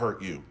is going to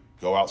hurt you.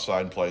 Go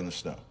outside and play in the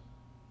snow.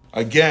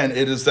 Again,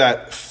 it is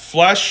that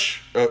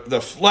flesh,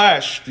 the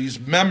flesh, these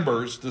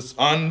members, this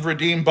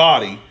unredeemed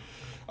body,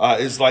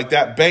 is like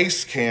that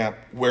base camp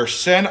where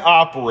sin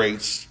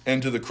operates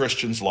into the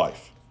Christian's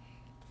life.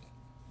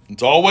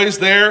 It's always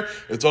there.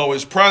 It's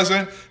always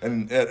present.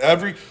 And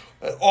at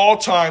all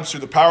times,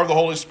 through the power of the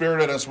Holy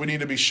Spirit in us, we need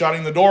to be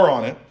shutting the door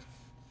on it,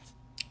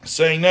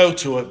 saying no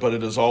to it, but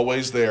it is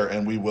always there,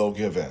 and we will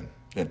give in.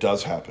 It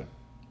does happen.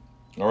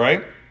 All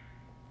right?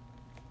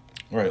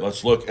 All right,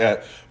 let's look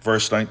at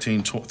verse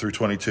 19 through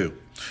 22.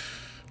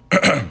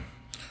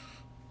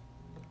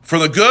 For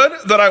the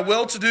good that I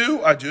will to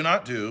do, I do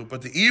not do,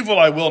 but the evil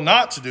I will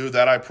not to do,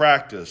 that I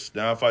practice.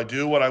 Now, if I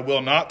do what I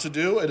will not to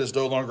do, it is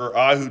no longer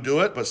I who do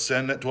it, but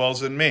sin that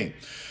dwells in me.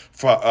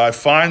 For I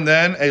find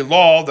then a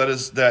law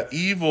that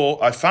evil.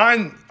 I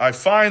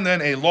find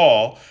then a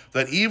law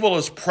that evil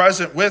is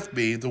present with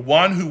me, the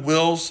one who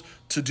wills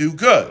to do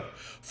good.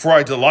 For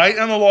I delight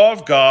in the law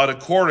of God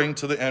according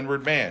to the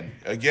inward man.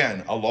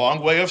 Again, a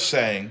long way of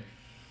saying,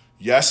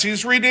 yes,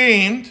 he's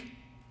redeemed.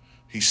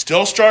 He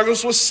still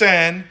struggles with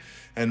sin.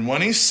 And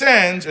when he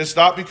sins, it's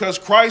not because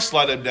Christ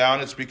let him down.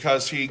 It's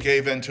because he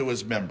gave in to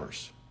his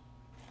members.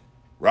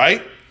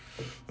 Right?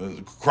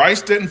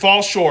 Christ didn't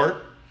fall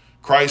short.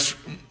 Christ's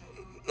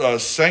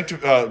saving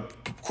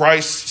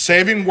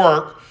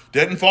work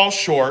didn't fall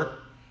short.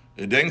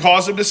 It didn't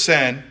cause him to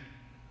sin.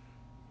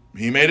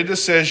 He made a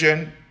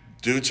decision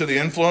due to the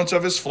influence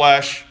of his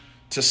flesh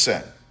to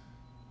sin.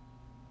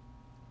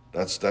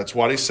 That's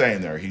what he's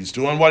saying there. He's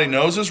doing what he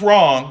knows is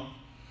wrong,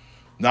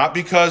 not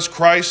because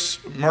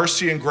Christ's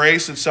mercy and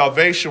grace and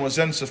salvation was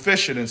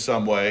insufficient in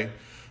some way,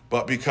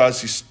 but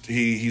because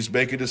he's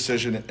making a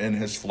decision in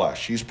his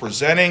flesh. He's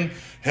presenting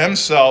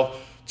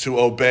himself to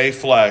obey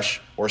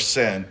flesh or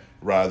sin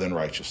rather than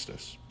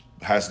righteousness.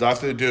 It has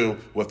nothing to do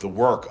with the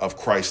work of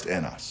Christ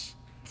in us.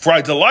 For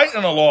I delight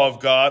in the law of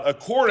God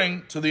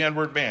according to the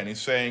inward man.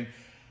 He's saying,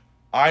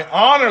 I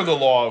honor the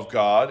law of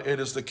God. It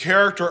is the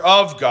character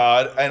of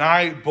God, and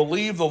I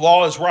believe the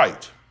law is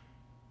right.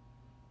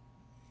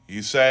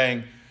 He's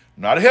saying,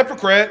 I'm not a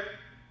hypocrite.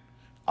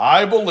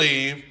 I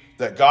believe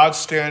that God's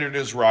standard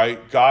is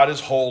right. God is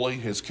holy.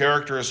 His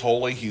character is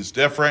holy. He's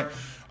different.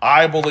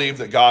 I believe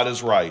that God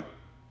is right,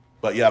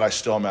 but yet I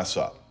still mess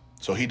up.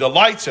 So he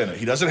delights in it.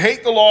 He doesn't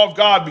hate the law of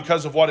God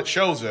because of what it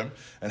shows him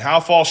and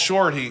how falls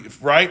short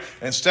right?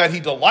 Instead,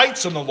 he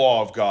delights in the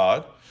law of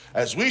God,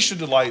 as we should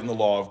delight in the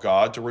law of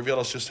God to reveal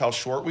us just how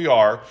short we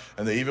are,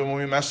 and that even when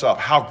we mess up,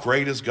 how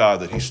great is God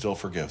that he still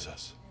forgives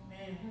us.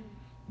 Amen.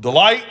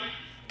 Delight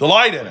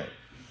in it.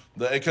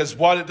 Because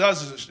what it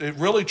does is it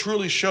really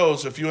truly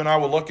shows, if you and I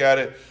will look at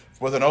it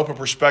with an open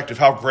perspective,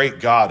 how great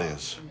God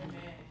is. Amen.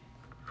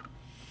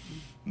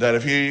 That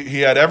if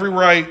he had every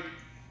right,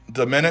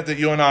 the minute that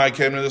you and I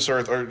came to this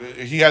earth, or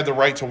he had the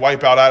right to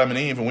wipe out Adam and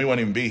Eve, and we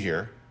wouldn't even be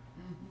here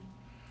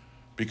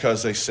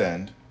because they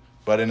sinned.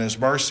 But in his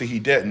mercy, he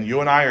didn't.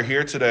 You and I are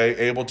here today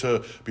able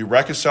to be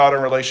reconciled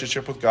in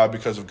relationship with God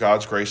because of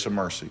God's grace and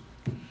mercy.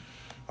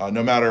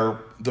 No matter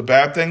the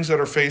bad things that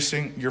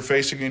you're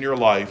facing in your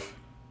life,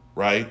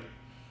 right?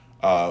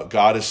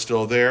 God is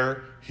still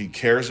there. He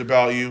cares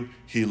about you.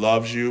 He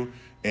loves you.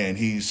 And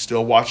he's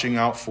still watching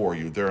out for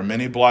you. There are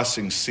many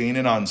blessings seen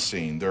and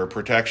unseen. There are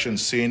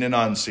protections seen and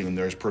unseen.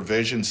 There's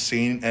provision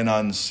seen and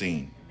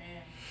unseen.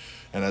 Amen.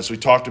 And as we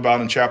talked about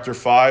in chapter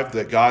 5,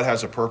 that God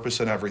has a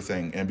purpose in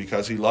everything. And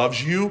because he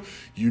loves you,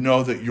 you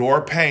know that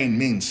your pain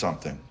means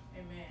something.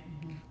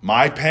 Amen.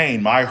 My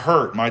pain, my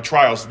hurt, my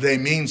trials, they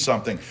mean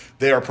something.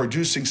 They are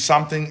producing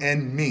something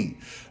in me.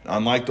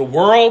 Unlike the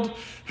world,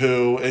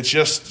 who it's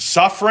just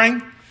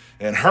suffering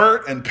and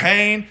hurt and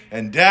pain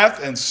and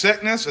death and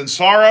sickness and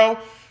sorrow,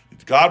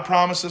 God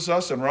promises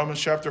us in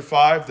Romans chapter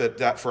 5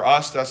 that for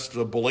us, that's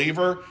the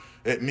believer,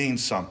 it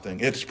means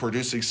something. It's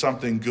producing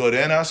something good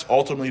in us,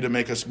 ultimately to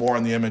make us more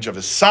in the image of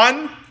his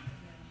Son,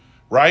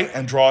 right?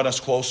 And drawing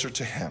us closer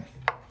to him.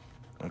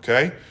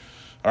 Okay?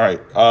 All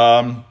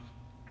right.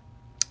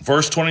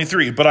 Verse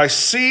 23, but I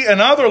see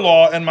another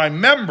law in my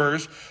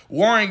members,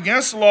 warring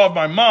against the law of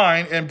my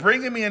mind and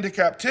bringing me into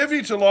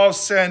captivity to the law of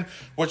sin,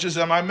 which is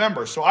in my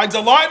members. So I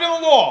delight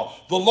in the law.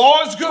 The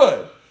law is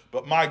good.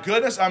 But my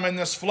goodness, I'm in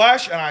this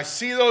flesh, and I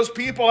see those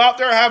people out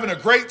there having a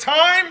great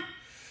time,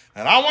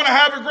 and I want to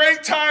have a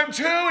great time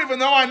too, even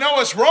though I know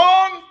it's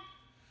wrong.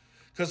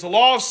 Because the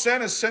law of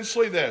sin is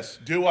essentially this: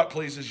 do what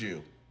pleases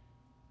you.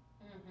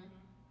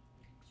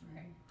 Mm-hmm.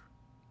 Right.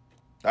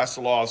 That's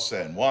the law of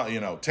sin.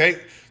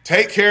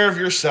 Take care of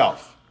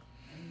yourself.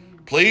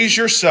 Mm-hmm. Please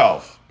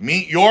yourself.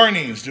 Meet your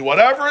needs. Do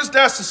whatever is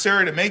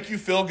necessary to make you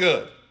feel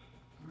good.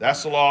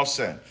 That's the law of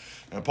sin.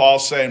 And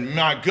Paul's saying,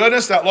 my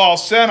goodness, that law of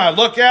sin, I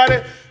look at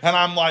it and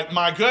I'm like,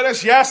 my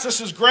goodness, yes, this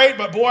is great,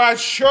 but boy,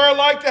 I'd sure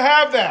like to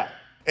have that.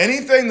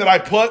 Anything that I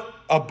put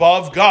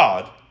above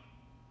God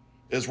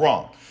is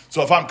wrong.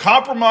 So if I'm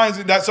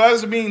compromising, that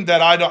doesn't mean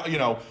that I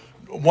don't,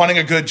 wanting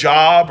a good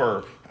job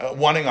or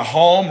wanting a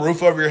home,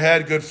 roof over your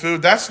head, good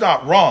food, that's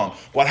not wrong.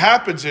 What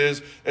happens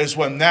is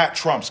when that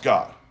trumps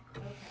God,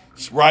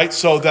 right?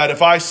 So that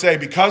if I say,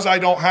 because I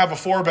don't have a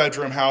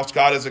 4-bedroom house,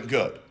 God isn't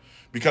good.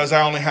 Because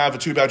I only have a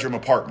 2-bedroom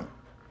apartment.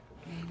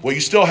 Well, you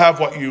still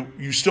have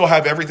you still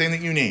have everything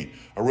that you need.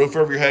 A roof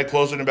over your head,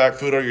 clothes on your back,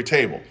 food on your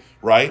table,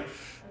 right?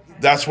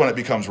 That's when it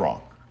becomes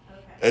wrong.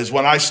 Is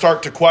when I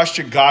start to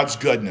question God's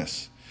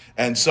goodness.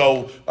 And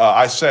so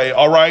I say,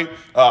 all right,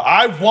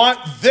 I want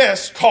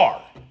this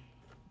car.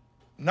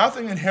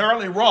 Nothing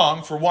inherently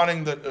wrong for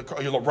wanting the,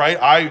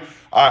 right?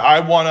 I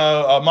want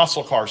a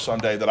muscle car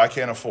someday that I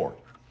can't afford.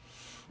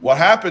 What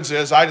happens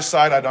is I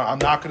decide I'm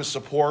not going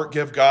to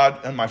give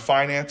God in my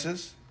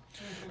finances.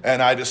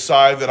 And I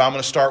decide that I'm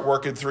going to start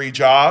working 3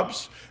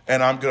 jobs.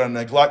 And I'm going to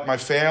neglect my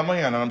family.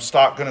 And I'm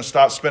going to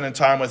stop spending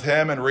time with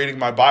him and reading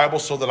my Bible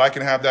so that I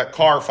can have that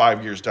car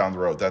 5 years down the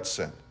road. That's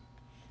sin.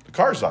 The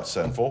car's not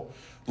sinful.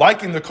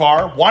 Liking the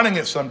car, wanting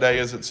it someday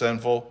isn't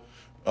sinful.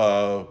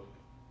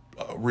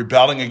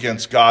 Rebelling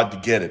against God to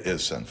get it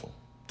is sinful.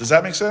 Does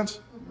that make sense?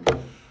 Okay.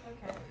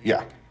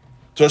 Yeah.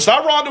 So it's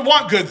not wrong to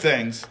want good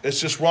things.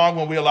 It's just wrong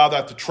when we allow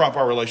that to trump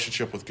our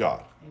relationship with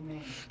God.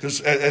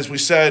 Because as we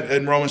said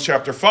in Romans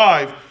chapter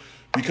 5,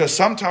 because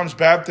sometimes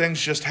bad things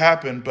just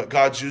happen, but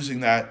God's using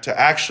that to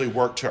actually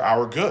work to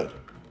our good.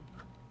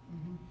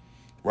 Mm-hmm.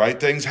 Right?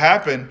 Things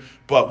happen,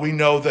 but we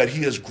know that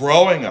he is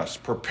growing us,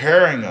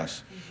 preparing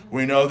us. Mm-hmm.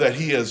 We know that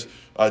he is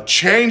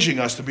changing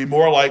us to be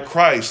more like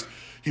Christ.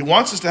 He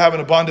wants us to have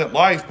an abundant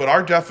life, but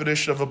our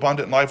definition of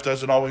abundant life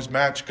doesn't always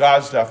match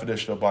God's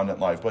definition of abundant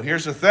life. But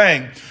here's the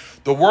thing.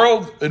 The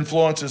world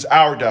influences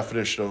our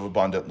definition of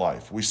abundant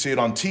life. We see it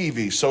on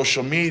TV,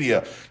 social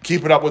media,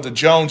 keeping up with the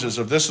Joneses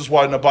of this is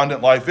what an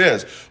abundant life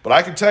is. But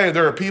I can tell you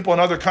there are people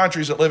in other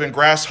countries that live in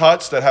grass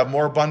huts that have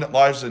more abundant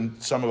lives than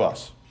some of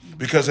us.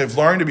 Because they've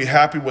learned to be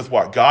happy with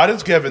what God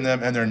has given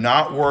them, and they're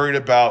not worried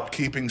about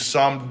keeping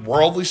some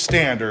worldly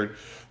standard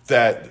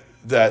that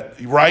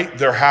right,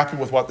 they're happy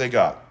with what they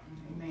got.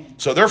 Amen.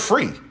 So they're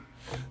free.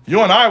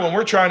 You and I, when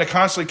we're trying to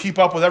constantly keep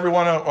up with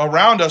everyone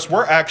around us,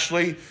 we're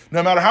actually,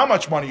 no matter how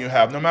much money you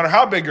have, no matter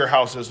how big your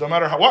house is, no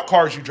matter what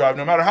cars you drive,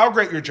 no matter how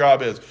great your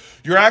job is,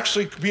 you're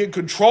actually being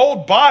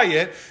controlled by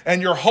it,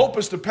 and your hope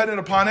is dependent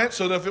upon it,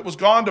 so that if it was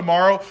gone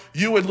tomorrow,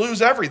 you would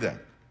lose everything.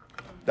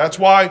 That's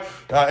why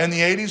in the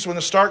 80s, when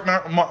the stock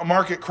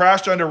market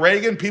crashed under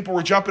Reagan, people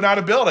were jumping out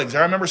of buildings.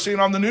 I remember seeing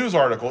on the news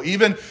article,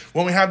 even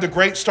when we had the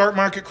great stock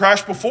market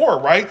crash before,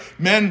 right?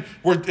 Men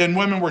and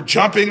women were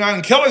jumping on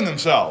and killing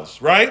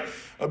themselves, right?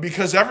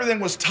 Because everything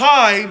was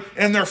tied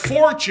in their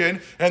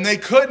fortune, and they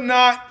could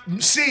not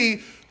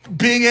see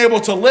being able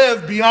to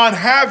live beyond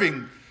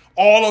having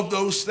all of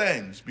those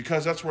things,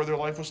 because that's where their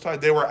life was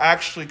tied. They were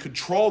actually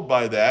controlled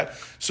by that.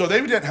 So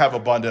they didn't have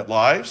abundant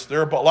lives.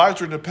 Their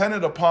lives were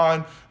dependent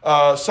upon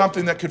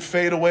something that could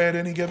fade away at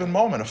any given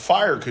moment. A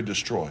fire could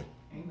destroy.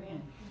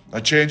 Amen.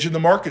 A change in the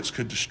markets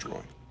could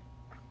destroy.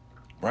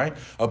 Right?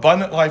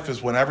 Abundant life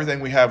is when everything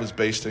we have is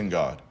based in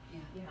God.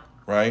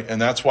 Right?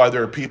 And that's why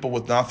there are people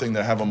with nothing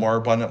that have a more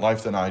abundant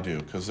life than I do.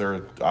 Because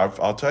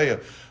I'll tell you,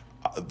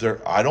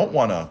 I don't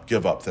want to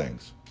give up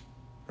things.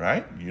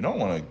 Right? I don't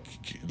want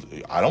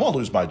to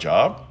lose my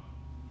job.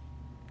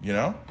 You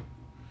know?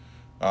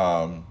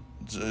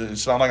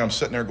 It's not like I'm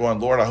sitting there going,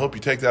 Lord, I hope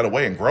you take that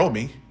away and grow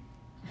me.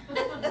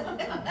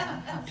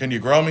 Can you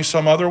grow me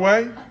some other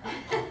way?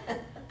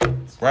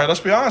 Right? Let's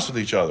be honest with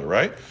each other,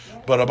 right?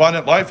 But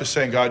abundant life is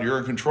saying, God, you're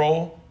in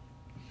control.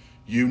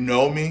 You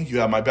know me. You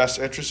have my best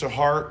interests at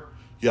heart.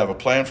 You have a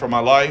plan for my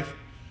life.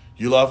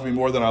 You love me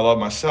more than I love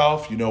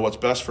myself. You know what's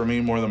best for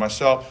me more than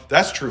myself.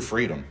 That's true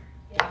freedom.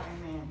 Yeah,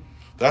 amen.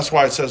 That's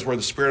why it says where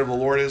the Spirit of the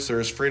Lord is, there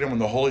is freedom. When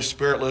the Holy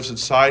Spirit lives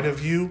inside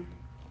of you,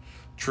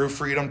 true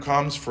freedom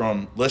comes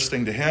from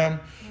listening to him,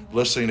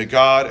 listening to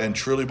God, and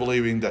truly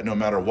believing that no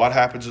matter what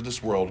happens in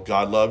this world,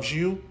 God loves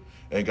you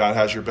and God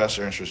has your best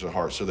interests at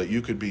heart, so that you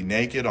could be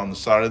naked on the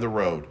side of the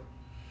road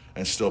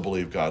and still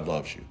believe God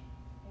loves you.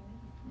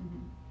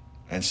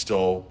 And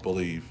still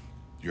believe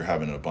you're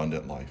having an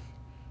abundant life.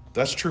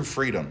 That's true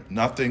freedom.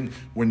 Nothing,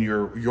 when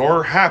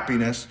your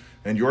happiness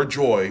and your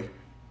joy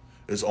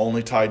is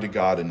only tied to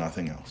God and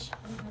nothing else.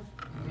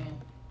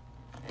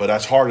 But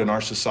that's hard in our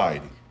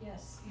society.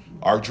 Yes.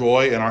 Our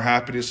joy and our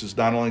happiness is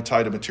not only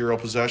tied to material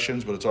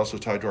possessions, but it's also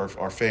tied to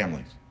our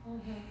families,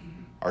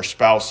 our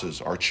spouses,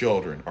 our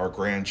children, our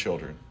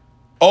grandchildren.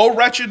 O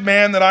wretched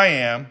man that I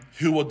am,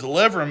 who will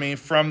deliver me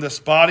from this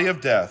body of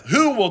death?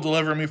 Who will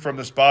deliver me from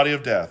this body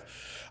of death?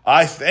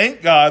 I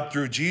thank God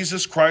through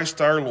Jesus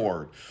Christ our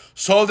Lord.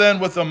 So then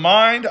with the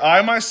mind,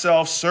 I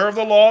myself serve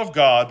the law of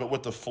God, but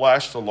with the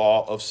flesh, the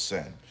law of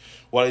sin.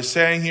 What he's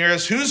saying here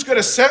is, who's going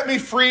to set me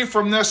free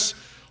from this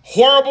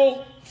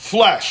horrible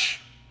flesh?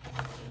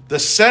 The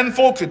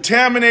sinful,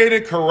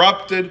 contaminated,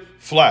 corrupted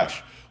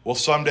flesh. Well,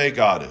 someday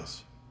God is.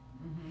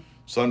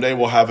 Someday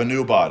we'll have a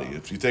new body.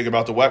 If you think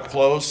about the wet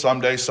clothes,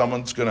 someday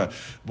someone's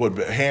would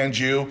hand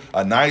you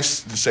a nice,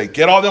 say,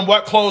 get all them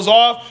wet clothes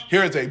off.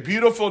 Here's a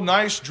beautiful,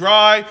 nice,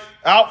 dry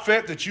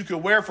outfit that you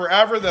could wear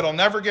forever, that'll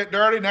never get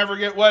dirty, never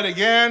get wet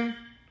again.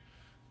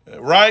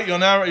 Right? You're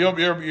going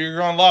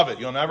to love it.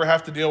 You'll never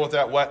have to deal with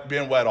that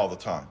being wet all the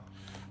time.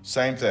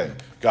 Same thing.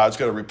 God's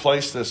going to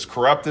replace this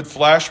corrupted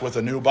flesh with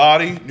a new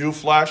body, new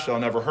flesh. They'll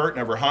never hurt,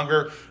 never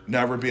hunger,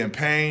 never be in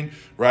pain,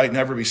 right?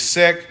 Never be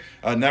sick,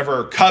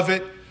 never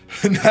covet.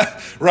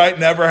 Right?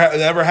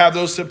 Never have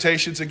those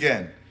temptations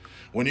again.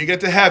 When you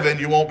get to heaven,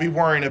 you won't be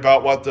worrying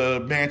about what the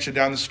mansion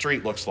down the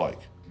street looks like.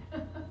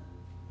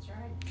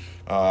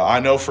 I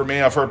know for me,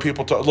 I've heard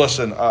people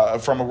listen,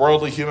 from a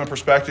worldly human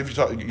perspective,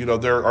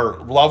 there are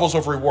levels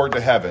of reward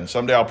to heaven.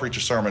 Someday I'll preach a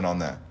sermon on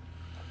that.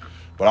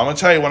 But I'm going to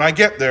tell you, when I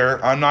get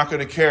there, I'm not going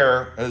to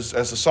care, as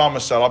the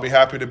psalmist said, I'll be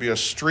happy to be a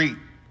street,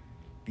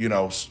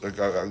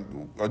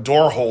 a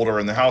door holder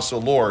in the house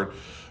of the Lord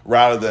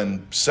rather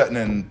than sitting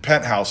in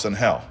penthouse in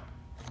hell.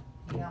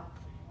 Yeah. Wow.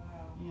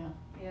 Yeah.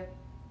 Yep.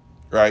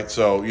 Right?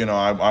 So,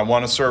 I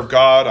want to serve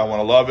God. I want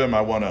to love him.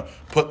 I want to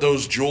put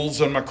those jewels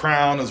in my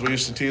crown, as we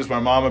used to tease my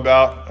mom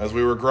about as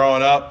we were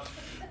growing up.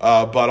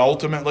 But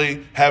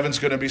ultimately, heaven's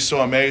going to be so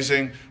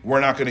amazing,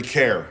 we're not going to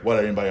care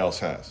what anybody else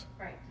has.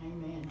 Right.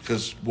 Amen.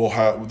 Because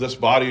this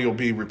body will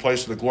be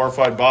replaced with a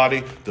glorified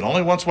body that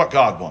only wants what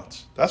God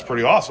wants. That's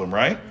pretty awesome,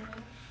 right?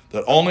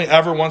 That only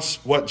ever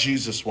wants what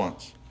Jesus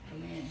wants.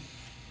 Amen.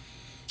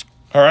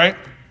 All right?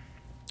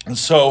 And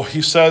so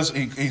he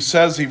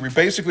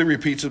basically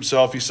repeats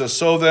himself. He says,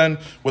 so then,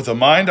 with the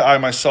mind, I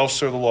myself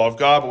serve the law of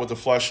God, but with the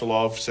flesh, the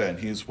law of sin.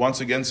 He's once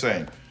again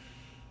saying,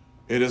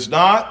 it is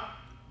not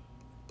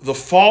the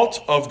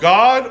fault of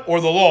God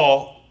or the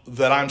law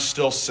that I'm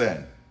still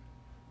sin.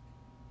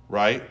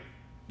 Right?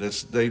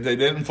 They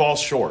didn't fall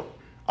short.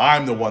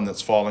 I'm the one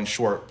that's falling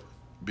short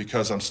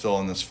because I'm still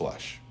in this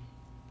flesh.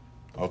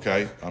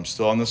 Okay? I'm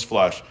still in this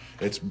flesh.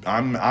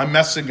 I'm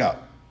messing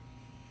up.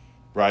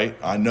 Right?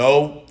 I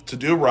know to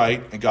do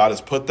right, and God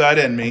has put that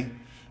in me,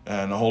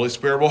 and the Holy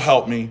Spirit will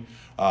help me,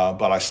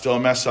 but I still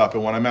mess up,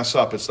 and when I mess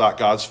up, it's not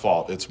God's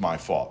fault, it's my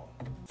fault.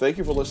 Thank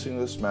you for listening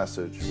to this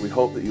message. We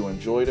hope that you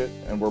enjoyed it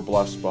and were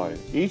blessed by it.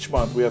 Each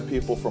month, we have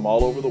people from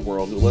all over the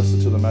world who listen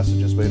to the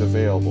messages made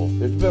available.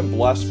 If you've been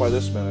blessed by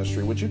this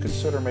ministry, would you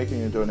consider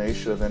making a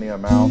donation of any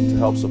amount to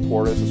help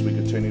support us as we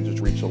continue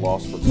to reach the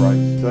lost for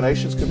Christ?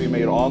 Donations can be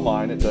made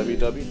online at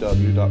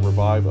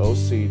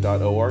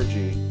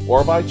www.reviveoc.org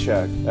or by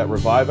check at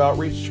Revive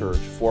Outreach Church,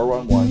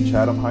 411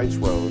 Chatham Heights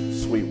Road,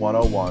 Suite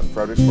 101,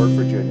 Fredericksburg,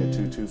 Virginia,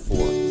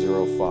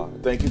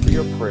 22405. Thank you for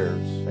your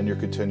prayers and your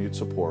continued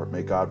support.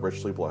 May God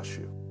richly bless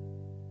you.